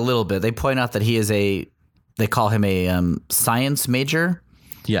justify it a little bit. They point out that he is they call him a science major.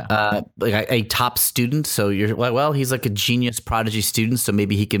 Yeah. Like a top student. So he's like a genius prodigy student. So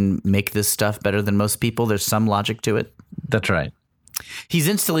maybe he can make this stuff better than most people. There's some logic to it. That's right. He's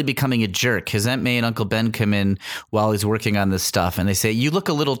instantly becoming a jerk. His Aunt May and Uncle Ben come in while he's working on this stuff, and they say, "You look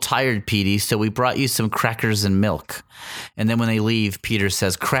a little tired, Petey, so we brought you some crackers and milk." And then when they leave, Peter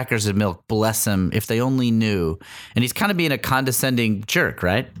says, "Crackers and milk, bless him, if they only knew." And he's kind of being a condescending jerk,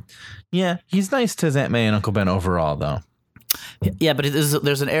 right? Yeah, he's nice to his Aunt May and Uncle Ben overall, though. Yeah, but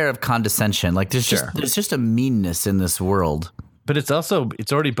there's an air of condescension. Like there's just a meanness in this world. But it's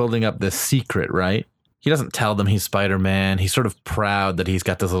already building up this secret, right? He doesn't tell them he's Spider-Man. He's sort of proud that he's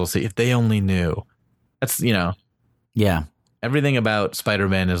got this little secret. If they only knew. That's, Yeah. Everything about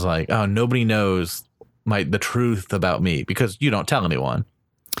Spider-Man is like, oh, nobody knows the truth about me because you don't tell anyone.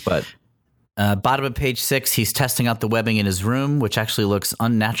 But bottom of page 6, he's testing out the webbing in his room, which actually looks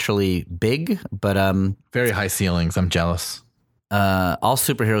unnaturally big, but very high ceilings. I'm jealous. All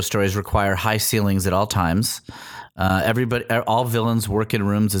superhero stories require high ceilings at all times. All villains work in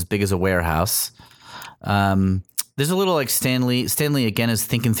rooms as big as a warehouse. There's a little like Stanley again is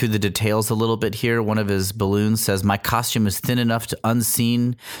thinking through the details a little bit here. One of his balloons says, "My costume is thin enough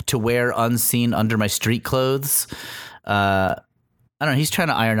to wear unseen under my street clothes." I don't know. He's trying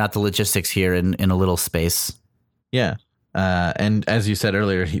to iron out the logistics here in a little space. Yeah. And as you said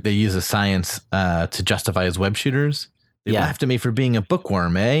earlier, they use a science to justify his web shooters. They laughed at me for being a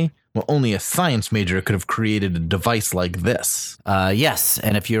bookworm, eh? Well, only a science major could have created a device like this. Yes.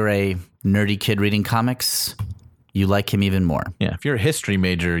 And if you're a nerdy kid reading comics, you like him even more. Yeah. If you're a history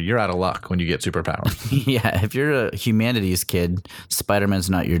major, you're out of luck when you get superpowers. Yeah. If you're a humanities kid, Spider-Man's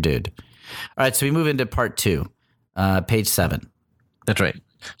not your dude. All right. So we move into part 2, page 7. That's right.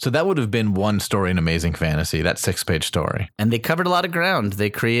 So that would have been one story in Amazing Fantasy, that 6-page story. And they covered a lot of ground. They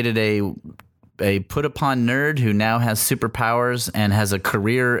created a put-upon nerd who now has superpowers and has a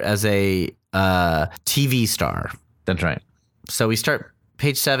career as a TV star. That's right. So we start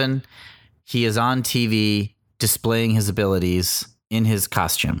page 7. He is on TV displaying his abilities in his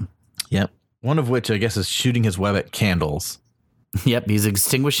costume. Yep. One of which, I guess, is shooting his web at candles. Yep. He's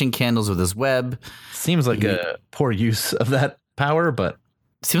extinguishing candles with his web. Seems like a poor use of that power, but...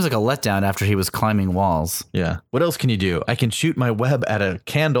 Seems like a letdown after he was climbing walls. Yeah. What else can you do? I can shoot my web at a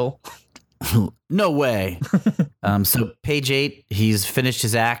candle. No way. So page 8, he's finished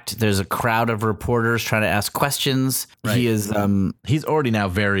his act. There's a crowd of reporters trying to ask questions. Right. He is he's already now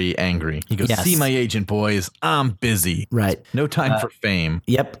very angry. He goes, yes. See my agent, boys. I'm busy. Right. No time for fame.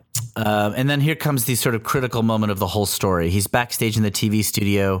 Yep. And then here comes the sort of critical moment of the whole story. He's backstage in the TV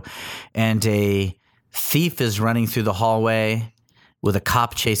studio, and a thief is running through the hallway with a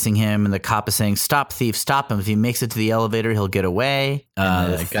cop chasing him, and the cop is saying, "Stop, thief, stop him. If he makes it to the elevator, he'll get away."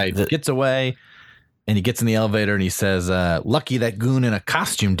 And the guy gets away, and he gets in the elevator, and he says, "Lucky that goon in a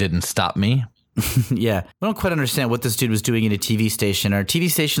costume didn't stop me." Yeah. I don't quite understand what this dude was doing in a TV station. Are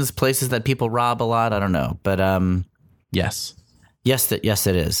TV stations places that people rob a lot? I don't know. But yes. Yes, it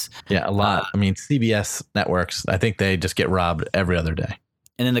is. Yeah, a lot. I mean, CBS networks, I think they just get robbed every other day.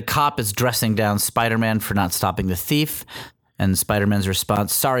 And then the cop is dressing down Spider-Man for not stopping the thief. And Spider-Man's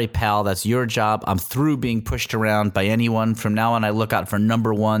response, "Sorry, pal, that's your job. I'm through being pushed around by anyone. From now on, I look out for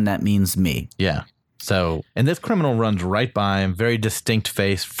number one. That means me." Yeah. So, and this criminal runs right by him. Very distinct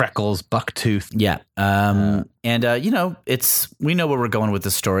face, freckles, buck tooth. Yeah. We know where we're going with the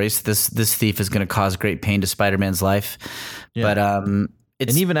stories. This thief is going to cause great pain to Spider-Man's life. Yeah. But and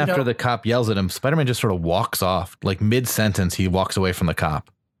even after the cop yells at him, Spider-Man just sort of walks off. Like mid-sentence, he walks away from the cop.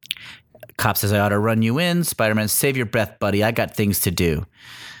 Cop says, "I ought to run you in." Spider-Man, "Save your breath, buddy. I got things to do."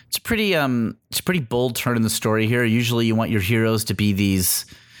 It's a pretty bold turn in the story here. Usually you want your heroes to be these,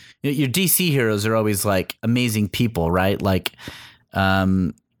 your DC heroes are always like amazing people, right? Like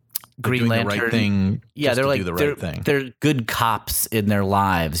Green Lantern. The right thing. Yeah, they're like, they're good cops in their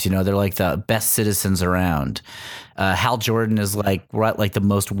lives. They're like the best citizens around. Hal Jordan is like the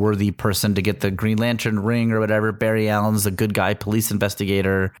most worthy person to get the Green Lantern ring or whatever. Barry Allen's a good guy, police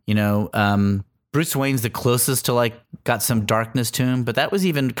investigator. Bruce Wayne's the closest to like got some darkness to him, but that was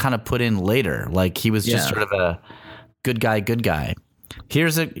even kind of put in later. Like he was just sort of a good guy.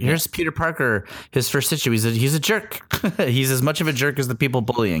 Here's Peter Parker. His first issue. He's a jerk. He's as much of a jerk as the people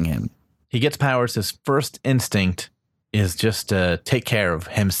bullying him. He gets powers. His first instinct is just to take care of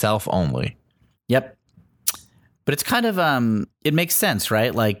himself only. Yep. But it's kind of it makes sense,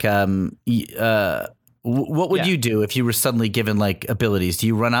 right? Like what would you do if you were suddenly given like abilities? Do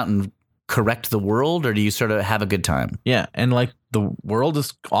you run out and correct the world, or do you sort of have a good time? Yeah, and like the world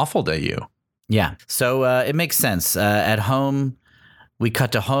is awful to you. Yeah. So it makes sense. At home, we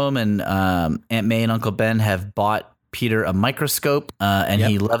cut to home, and Aunt May and Uncle Ben have bought Peter a microscope, and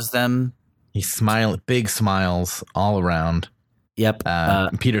he loves them. He's smiling, big smiles all around. Yep.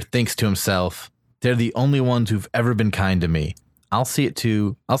 Peter thinks to himself, they're the only ones who've ever been kind to me. I'll see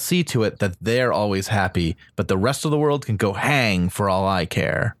to it that they're always happy, but the rest of the world can go hang for all I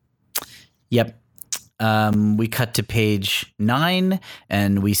care. Yep. We cut to page 9,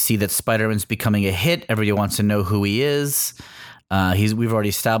 and we see that Spider-Man's becoming a hit. Everybody wants to know who he is. We've already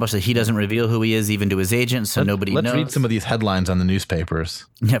established that he doesn't reveal who he is even to his agent, so nobody knows. Let's read some of these headlines on the newspapers.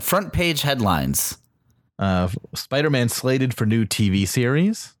 Yeah, front page headlines. Spider-Man slated for new TV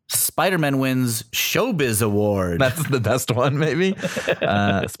series. Spider-Man wins Showbiz Award. That's the best one, maybe.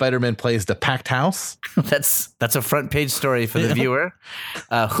 Spider-Man plays the packed house. That's a front page story for the viewer.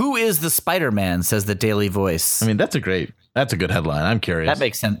 Who is the Spider-Man, says the Daily Voice. I mean, that's a good headline. I'm curious.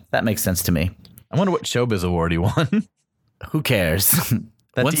 That makes sense to me. I wonder what Showbiz Award he won. Who cares?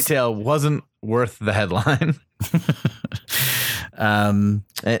 That detail wasn't worth the headline. And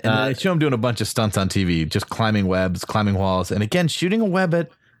they show him doing a bunch of stunts on TV, just climbing webs, climbing walls, and again, shooting a web at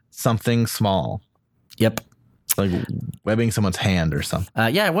something small. Yep. Like webbing someone's hand or something.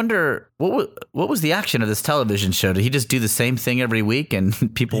 I wonder what was the action of this television show? Did he just do the same thing every week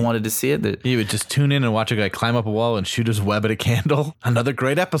and people wanted to see it? He would just tune in and watch a guy climb up a wall and shoot his web at a candle. Another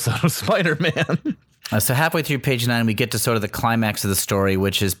great episode of Spider-Man. So halfway through page 9, we get to sort of the climax of the story,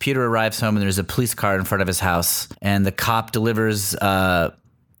 which is Peter arrives home and there's a police car in front of his house, and the cop delivers the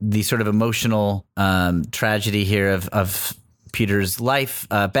sort of emotional tragedy here of Peter's life.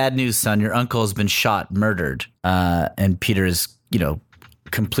 Bad news, son. Your uncle has been shot, murdered. And Peter is,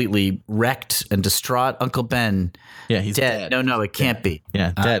 completely wrecked and distraught. Uncle Ben, he's dead. No, it can't be.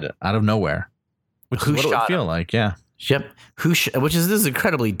 Yeah, dead out of nowhere. Which is what it would feel like, yeah. Yep. This is an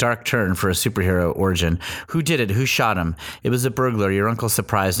incredibly dark turn for a superhero origin. Who did it? Who shot him? It was a burglar. Your uncle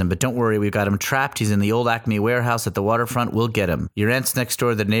surprised him, but don't worry, we've got him trapped. He's in the old Acme warehouse at the waterfront. We'll get him. Your aunt's next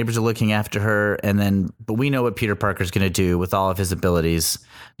door. The neighbors are looking after her, but we know what Peter Parker's going to do with all of his abilities.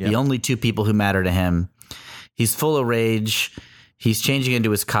 Yep. The only two people who matter to him. He's full of rage. He's changing into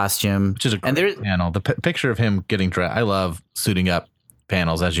his costume, which is a great panel. The picture of him getting dressed. I love suiting up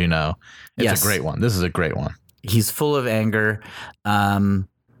panels, as you know. It's a great one. This is a great one. He's full of anger.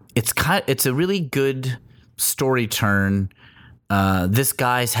 It's a really good story turn. This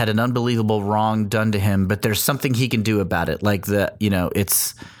guy's had an unbelievable wrong done to him, but there's something he can do about it. Like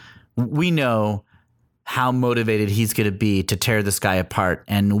we know how motivated he's going to be to tear this guy apart,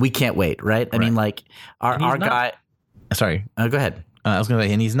 and we can't wait, right? I mean, like our guy. Sorry. Go ahead. I was going to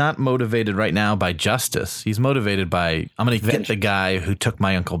say, and he's not motivated right now by justice. He's motivated by, I'm going to get the guy who took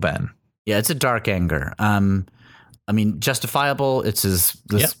my Uncle Ben. Yeah, it's a dark anger. Justifiable. It's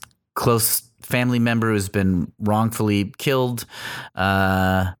this close family member who's been wrongfully killed.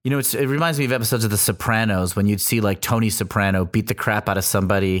 It reminds me of episodes of The Sopranos when you'd see like Tony Soprano beat the crap out of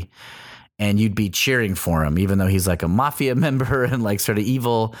somebody and you'd be cheering for him, even though he's like a mafia member and like sort of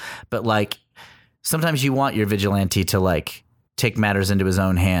evil. But like sometimes you want your vigilante to like take matters into his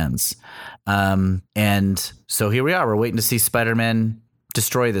own hands. And so here we are. We're waiting to see Spider-Man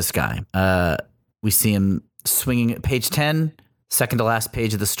destroy this guy. We see him swinging at page 10, second to last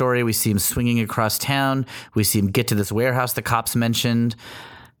page of the story. We see him swinging across town. We see him get to this warehouse the cops mentioned.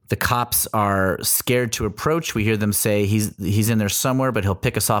 The cops are scared to approach. We hear them say he's in there somewhere, but he'll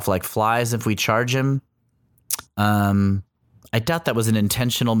pick us off like flies if we charge him. I doubt that was an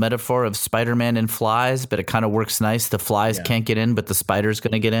intentional metaphor of Spider-Man and flies, but it kind of works nice. The flies can't get in, but the spider's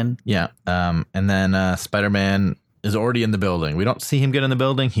going to get in. Yeah. And then Spider-Man is already in the building. We don't see him get in the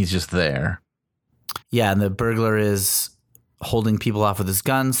building. He's just there. Yeah, and the burglar is holding people off with his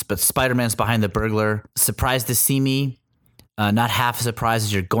guns, but Spider-Man's behind the burglar. Surprised to see me. Not half as surprised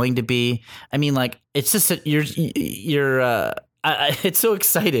as you're going to be. I mean, like, it's just it's so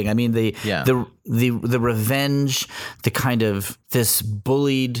exciting. I mean, the revenge, the kind of this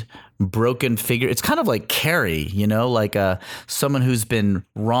bullied, broken figure. It's kind of like Carrie, like someone who's been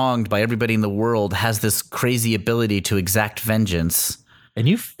wronged by everybody in the world has this crazy ability to exact vengeance. And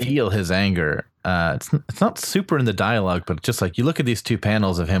you feel his anger it's not super in the dialogue, but just like you look at these two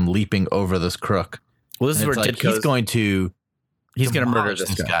panels of him leaping over this crook. Well, this is where like he's going to murder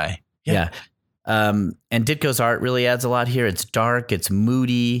this guy. Yeah. And Ditko's art really adds a lot here. It's dark, it's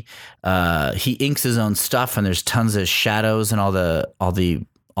moody. He inks his own stuff, and there's tons of shadows and all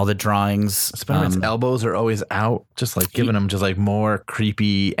the drawings. Spider-Man's elbows are always out, just like giving him just like more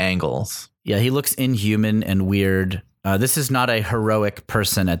creepy angles. Yeah, he looks inhuman and weird. This is not a heroic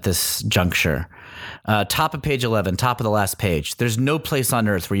person at this juncture. Top of page 11, top of the last page. There's no place on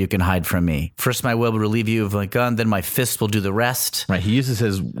earth where you can hide from me. First, my web will relieve you of my gun. Then my fist will do the rest. Right. He uses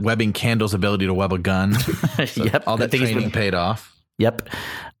his webbing candle's ability to web a gun. So Yep. all that training paid off. Yep.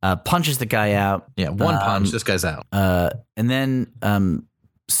 Punches the guy out. Yeah. One punch. This guy's out. And then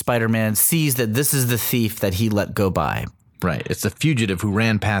Spider-Man sees that this is the thief that he let go by. Right. It's the fugitive who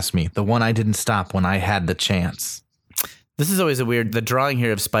ran past me. The one I didn't stop when I had the chance. This is always the drawing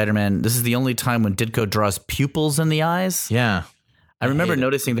here of Spider-Man. This is the only time when Ditko draws pupils in the eyes. Yeah. I remember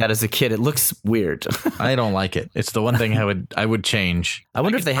noticing that as a kid. It looks weird. I don't like it. It's the one thing I would change. I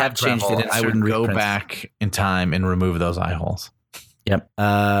wonder if they have changed it. I would go back in time and remove those eye holes. Yep.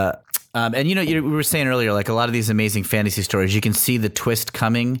 And we were saying earlier, like a lot of these amazing fantasy stories, you can see the twist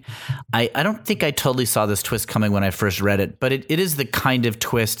coming. I don't think I totally saw this twist coming when I first read it, but it is the kind of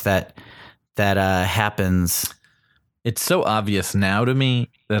twist that happens. It's so obvious now to me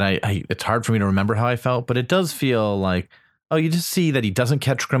that it's hard for me to remember how I felt, but it does feel like, oh, you just see that he doesn't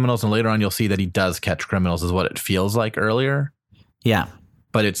catch criminals, and later on you'll see that he does catch criminals is what it feels like earlier. Yeah.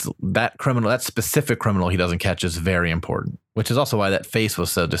 But it's that specific criminal he doesn't catch is very important, which is also why that face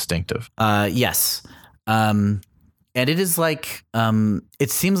was so distinctive. Yes. And it is like, it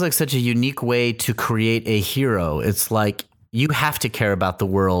seems like such a unique way to create a hero. It's like you have to care about the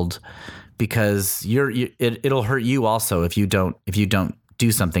world because it'll hurt you also if you don't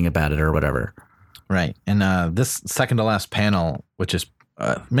do something about it or whatever. Right. And this second to last panel, which is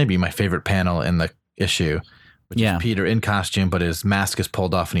maybe my favorite panel in the issue, which is Peter in costume, but his mask is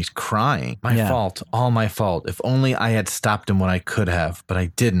pulled off and he's crying. My fault, all my fault. If only I had stopped him when I could have, but I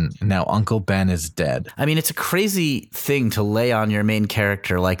didn't. And now Uncle Ben is dead. I mean, it's a crazy thing to lay on your main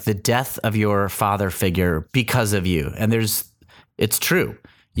character, like the death of your father figure because of you. And it's true.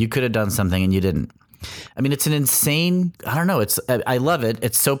 You could have done something and you didn't. I mean, it's an insane, I don't know. I love it.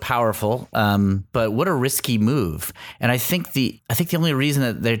 It's so powerful. But what a risky move. And I think the only reason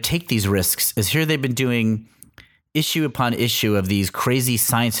that they take these risks is here they've been doing issue upon issue of these crazy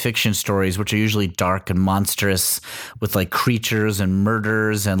science fiction stories, which are usually dark and monstrous with like creatures and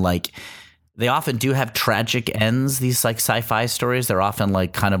murders. And like, they often do have tragic ends. These like sci-fi stories, they're often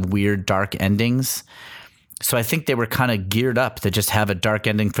like kind of weird, dark endings. So I think they were kind of geared up to just have a dark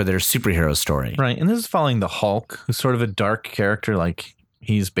ending for their superhero story. Right. And this is following the Hulk, who's sort of a dark character. Like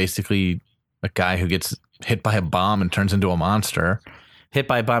he's basically a guy who gets hit by a bomb and turns into a monster. Hit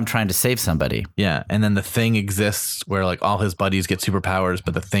by a bomb trying to save somebody. Yeah. And then the Thing exists where like all his buddies get superpowers,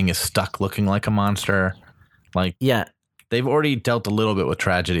 but the Thing is stuck looking like a monster. Like, yeah. They've already dealt a little bit with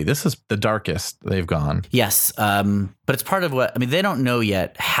tragedy. This is the darkest they've gone. Yes. But it's part of they don't know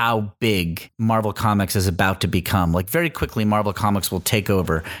yet how big Marvel Comics is about to become. Like very quickly, Marvel Comics will take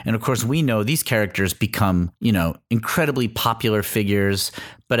over. And of course, we know these characters become, incredibly popular figures.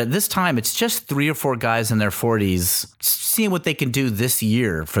 But at this time, it's just 3 or 4 guys in their 40s seeing what they can do this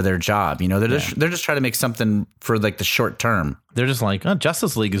year for their job. They're just trying to make something for like the short term. They're just like, oh,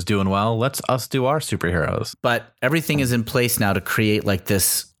 Justice League is doing well. Let's us do our superheroes. But everything is in place now to create like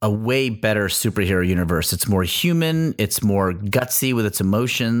a way better superhero universe. It's more human. It's more gutsy with its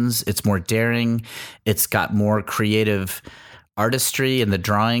emotions. It's more daring. It's got more creative artistry in the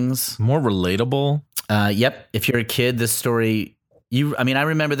drawings. More relatable. Yep. If you're a kid, this story, I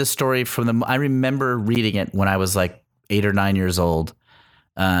remember this story I remember reading it when I was like 8 or 9 years old.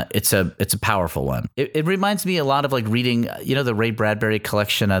 It's a powerful one. It reminds me a lot of like reading, the Ray Bradbury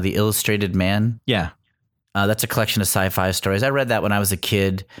collection, The Illustrated Man. Yeah. That's a collection of sci-fi stories. I read that when I was a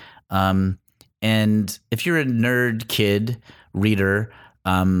kid. And if you're a nerd kid reader,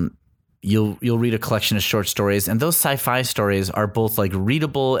 you'll read a collection of short stories. And those sci-fi stories are both like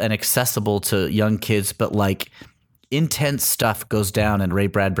readable and accessible to young kids, but like intense stuff goes down in Ray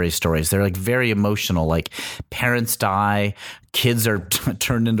Bradbury stories. They're like very emotional, like parents die, kids are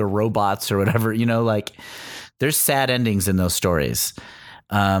turned into robots or whatever, like there's sad endings in those stories.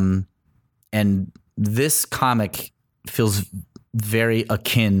 And this comic feels very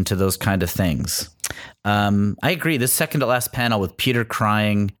akin to those kind of things. I agree. This second to last panel with Peter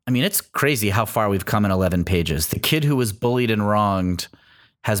crying. I mean, it's crazy how far we've come in 11 pages. The kid who was bullied and wronged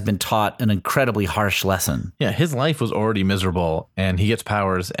has been taught an incredibly harsh lesson. Yeah, his life was already miserable, and he gets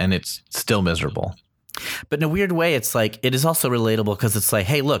powers, and it's still miserable. But in a weird way, it's like it is also relatable because it's like,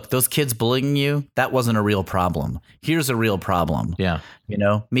 hey, look, those kids bullying you, that wasn't a real problem. Here's a real problem. Yeah. You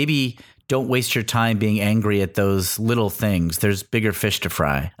know, maybe don't waste your time being angry at those little things. There's bigger fish to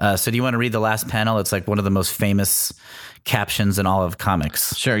fry. So do you want to read the last panel? It's like one of the most famous captions in all of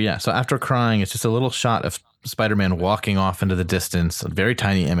comics. Sure, yeah. So after crying, it's just a little shot of Spider-Man walking off into the distance, a very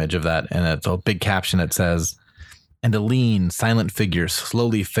tiny image of that, and it's a big caption that says, "And a lean, silent figure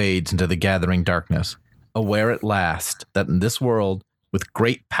slowly fades into the gathering darkness, aware at last that in this world, with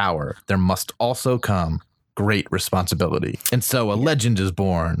great power, there must also come great responsibility. And so a legend is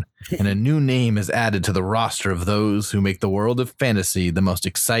born, and a new name is added to the roster of those who make the world of fantasy the most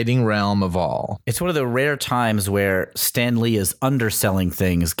exciting realm of all." It's one of the rare times where Stan Lee is underselling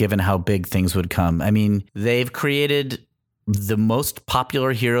things given how big things would come. I mean, they've created the most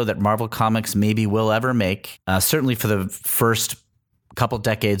popular hero that Marvel Comics maybe will ever make, certainly for the first couple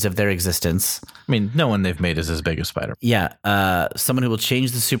decades of their existence. I mean, no one they've made is as big as Spider-Man. Yeah, someone who will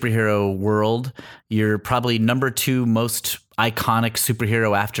change the superhero world. You're probably number 2 most iconic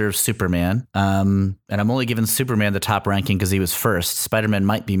superhero after Superman. And I'm only giving Superman the top ranking because he was first. Spider-Man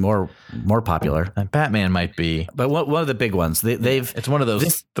might be more popular. And Batman might be. But one of the big ones. They've It's one of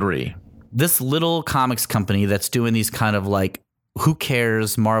those three. This little comics company that's doing these kind of like, who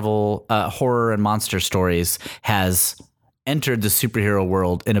cares, Marvel horror and monster stories has entered the superhero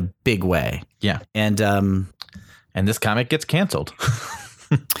world in a big way. Yeah. And this comic gets canceled.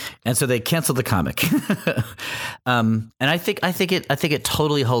 and so they canceled the comic. And I think it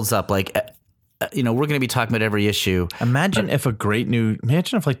totally holds up. Like, we're going to be talking about every issue. Imagine if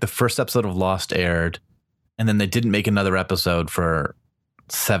like the first episode of Lost aired and then they didn't make another episode for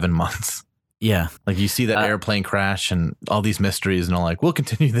 7 months. Yeah. Like you see that airplane crash and all these mysteries and all like, we'll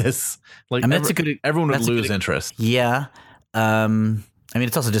continue this. Like, I mean, everyone would lose interest. Yeah. I mean,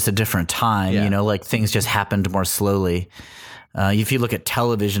 it's also just a different time, like things just happened more slowly. If you look at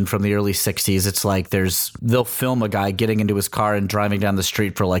television from the early 60s, it's like they'll film a guy getting into his car and driving down the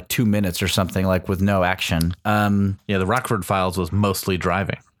street for like 2 minutes or something, like with no action. The Rockford Files was mostly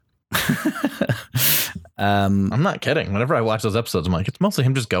driving. I'm not kidding. Whenever I watch those episodes, I'm like, it's mostly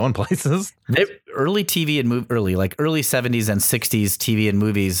him just going places. Early TV and early 70s and 60s TV and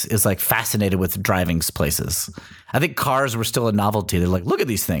movies is like fascinated with driving places. I think cars were still a novelty. They're like, look at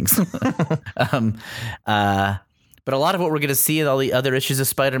these things. But a lot of what we're going to see in all the other issues of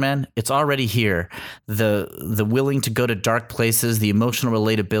Spider-Man, it's already here. The willing to go to dark places, the emotional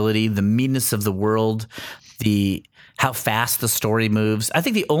relatability, the meanness of the world, how fast the story moves. I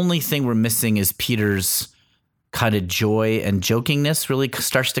think the only thing we're missing is Peter's kind of joy and jokingness really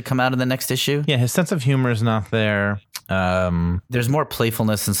starts to come out in the next issue. Yeah, his sense of humor is not there. There's more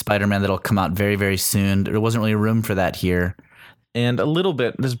playfulness in Spider-Man that'll come out very, very soon. There wasn't really room for that here. And a little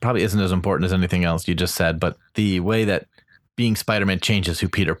bit, this probably isn't as important as anything else you just said, but the way that being Spider-Man changes who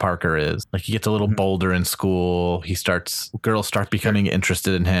Peter Parker is. Like he gets a little bolder in school. Girls start becoming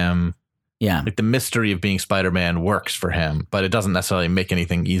interested in him. Yeah. Like the mystery of being Spider-Man works for him, but it doesn't necessarily make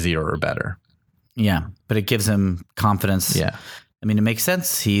anything easier or better. Yeah, but it gives him confidence. Yeah. I mean, it makes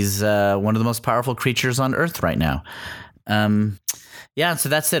sense. He's one of the most powerful creatures on Earth right now. So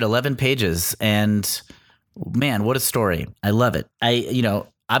that's it. 11 pages. And man, what a story. I love it.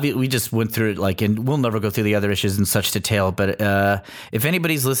 We just went through it and we'll never go through the other issues in such detail. But if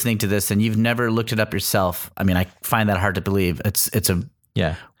anybody's listening to this and you've never looked it up yourself, I mean, I find that hard to believe. It's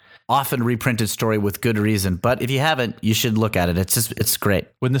a often reprinted story with good reason. But if you haven't, you should look at it. It's great.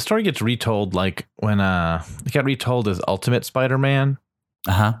 When the story gets retold, like when it got retold as Ultimate Spider-Man,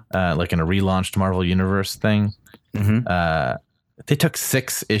 like in a relaunched Marvel Universe thing, they took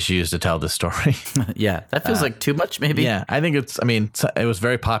 6 issues to tell this story. Yeah, that feels like too much, maybe. Yeah, I think it was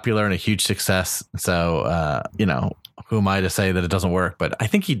very popular and a huge success. So, who am I to say that it doesn't work? But I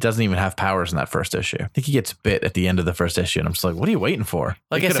think he doesn't even have powers in that first issue. I think he gets bit at the end of the first issue. And I'm just like, what are you waiting for?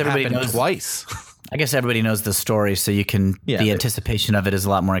 Well, I guess everybody knows twice. I guess everybody knows the story, so you can. The anticipation of it is a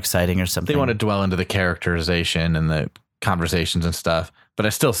lot more exciting, or something. They want to dwell into the characterization and the conversations and stuff. But I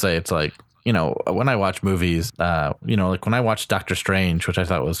still say it's like, when I watch movies, like when I watched Doctor Strange, which I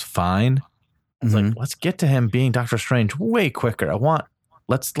thought was fine. It's like, let's get to him being Doctor Strange way quicker.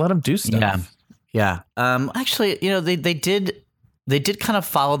 Let's let him do stuff. Yeah. Actually, they did kind of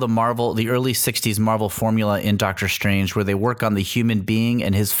follow the early 60s Marvel formula in Doctor Strange, where they work on the human being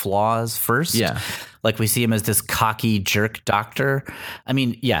and his flaws first. Yeah. Like we see him as this cocky jerk doctor. I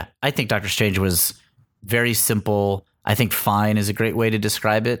mean, yeah, I think Doctor Strange was very simple. I think fine is a great way to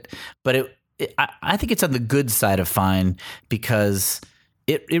describe it. But I think it's on the good side of fine because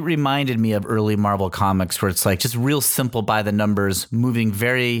it reminded me of early Marvel comics where it's like just real simple by the numbers,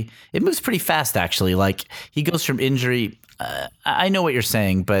 it moves pretty fast actually. Like he goes from injury. I know what you're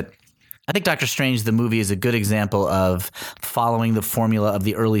saying, but I think Doctor Strange, the movie, is a good example of following the formula of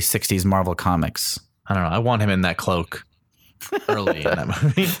the early 60s Marvel comics. I don't know. I want him in that cloak early in that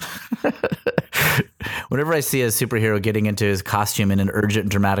movie. Whenever I see a superhero getting into his costume in an urgent,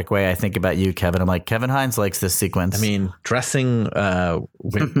 dramatic way, I think about you, Kevin. I'm like, Kevin Hines likes this sequence. I mean, dressing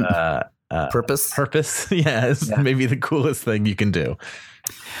with purpose. Yeah, is maybe the coolest thing you can do.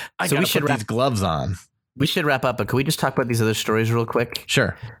 So we should put these gloves on. We should wrap up, but can we just talk about these other stories real quick?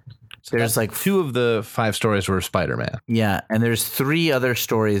 Sure. There's like 2 of the 5 stories were Spider-Man. Yeah, and there's 3 other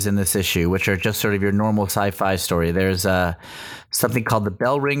stories in this issue, which are just sort of your normal sci-fi story. There's something called The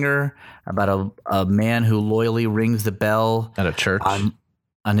Bell Ringer, about a man who loyally rings the bell At a church.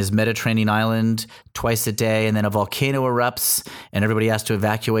 on his Mediterranean island twice a day, and then a volcano erupts and everybody has to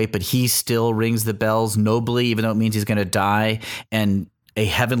evacuate, but he still rings the bells nobly, even though it means he's going to die, and a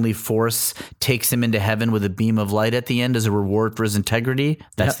heavenly force takes him into heaven with a beam of light at the end as a reward for his integrity.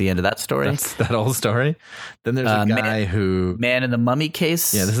 That's the end of that story. That's that whole story. Then there's a guy who... Man in the Mummy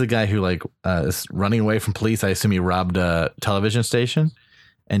case. Yeah, this is a guy who is running away from police. I assume he robbed a television station,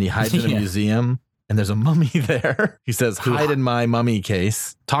 and he hides in a museum, and there's a mummy there. He says, hide in my mummy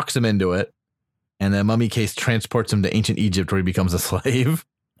case, talks him into it, and the mummy case transports him to ancient Egypt where he becomes a slave.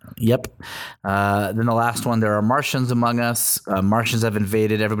 Yep. Then the last one, there are Martians among us. Martians have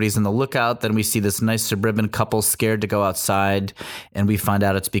invaded. Everybody's on the lookout. Then we see this nice suburban couple scared to go outside, and we find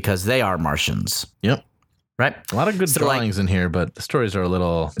out it's because they are Martians. Yep. Right? A lot of good drawings in here, but the stories are a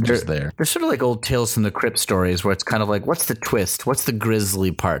little just there. They're sort of like old Tales from the Crypt stories where it's kind of like, what's the twist? What's the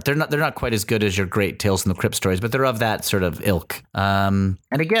grisly part? They're not quite as good as your great Tales from the Crypt stories, but they're of that sort of ilk. And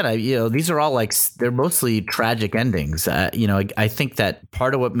again, these are all they're mostly tragic endings. I think that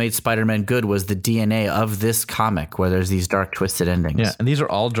part of what made Spider-Man good was the DNA of this comic where there's these dark, twisted endings. Yeah, and these are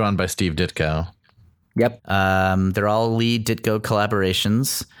all drawn by Steve Ditko. Yep. They're all Lee Ditko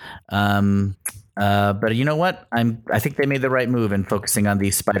collaborations. But you know what? I think they made the right move in focusing on the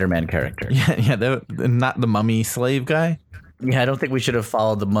Spider-Man character. Yeah, they're not the mummy slave guy. Yeah, I don't think we should have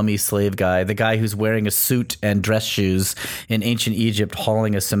followed the mummy slave guy, the guy who's wearing a suit and dress shoes in ancient Egypt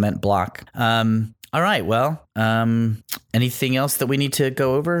hauling a cement block. All right, well, anything else that we need to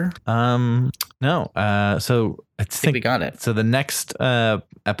go over? No. So I think we got it. So the next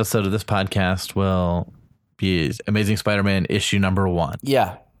episode of this podcast will be Amazing Spider-Man issue number 1.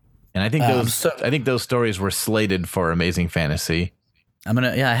 Yeah. And I think those stories were slated for Amazing Fantasy. I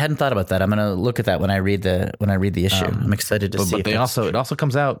hadn't thought about that. I'm gonna look at that when I read the issue. I'm excited to see. But it also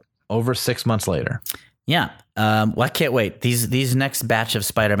comes out over 6 months later. Yeah. Well, I can't wait. These next batch of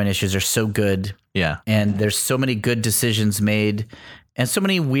Spider-Man issues are so good. Yeah. And there's so many good decisions made and so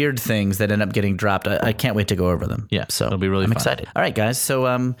many weird things that end up getting dropped. I can't wait to go over them. Yeah. So it'll be really I'm fun. excited. All right, guys.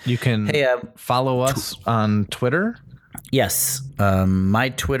 So you can follow us on Twitter. Yes.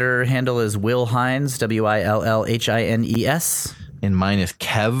 My Twitter handle is Will Hines, WILLHINES. And mine is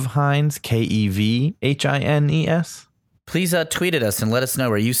Kev Hines, KEVHINES. Please tweet at us and let us know.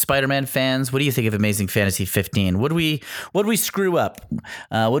 Are you Spider-Man fans? What do you think of Amazing Fantasy 15? What we screw up?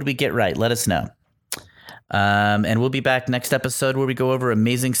 What did we get right? Let us know. And we'll be back next episode where we go over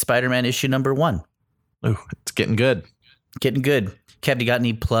Amazing Spider-Man issue number 1. Ooh, it's getting good. Getting good. Kev, you got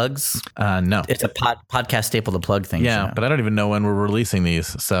any plugs? No. It's a podcast staple to plug things. Yeah, but I don't even know when we're releasing these.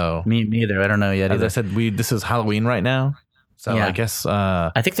 So me neither. I don't know yet either. As I said, this is Halloween right now. So I guess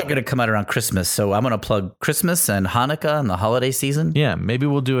I think they're going to come out around Christmas. So I'm going to plug Christmas and Hanukkah and the holiday season. Yeah, maybe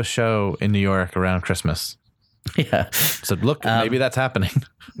we'll do a show in New York around Christmas. Yeah. So look, maybe that's happening.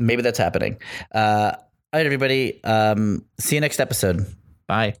 Maybe that's happening. All right, everybody. See you next episode.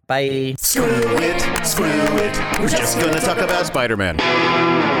 Bye. Bye. Screw it. We're just gonna talk about Spider-Man.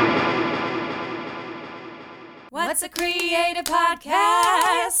 What's a Creative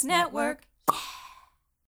Podcast Network?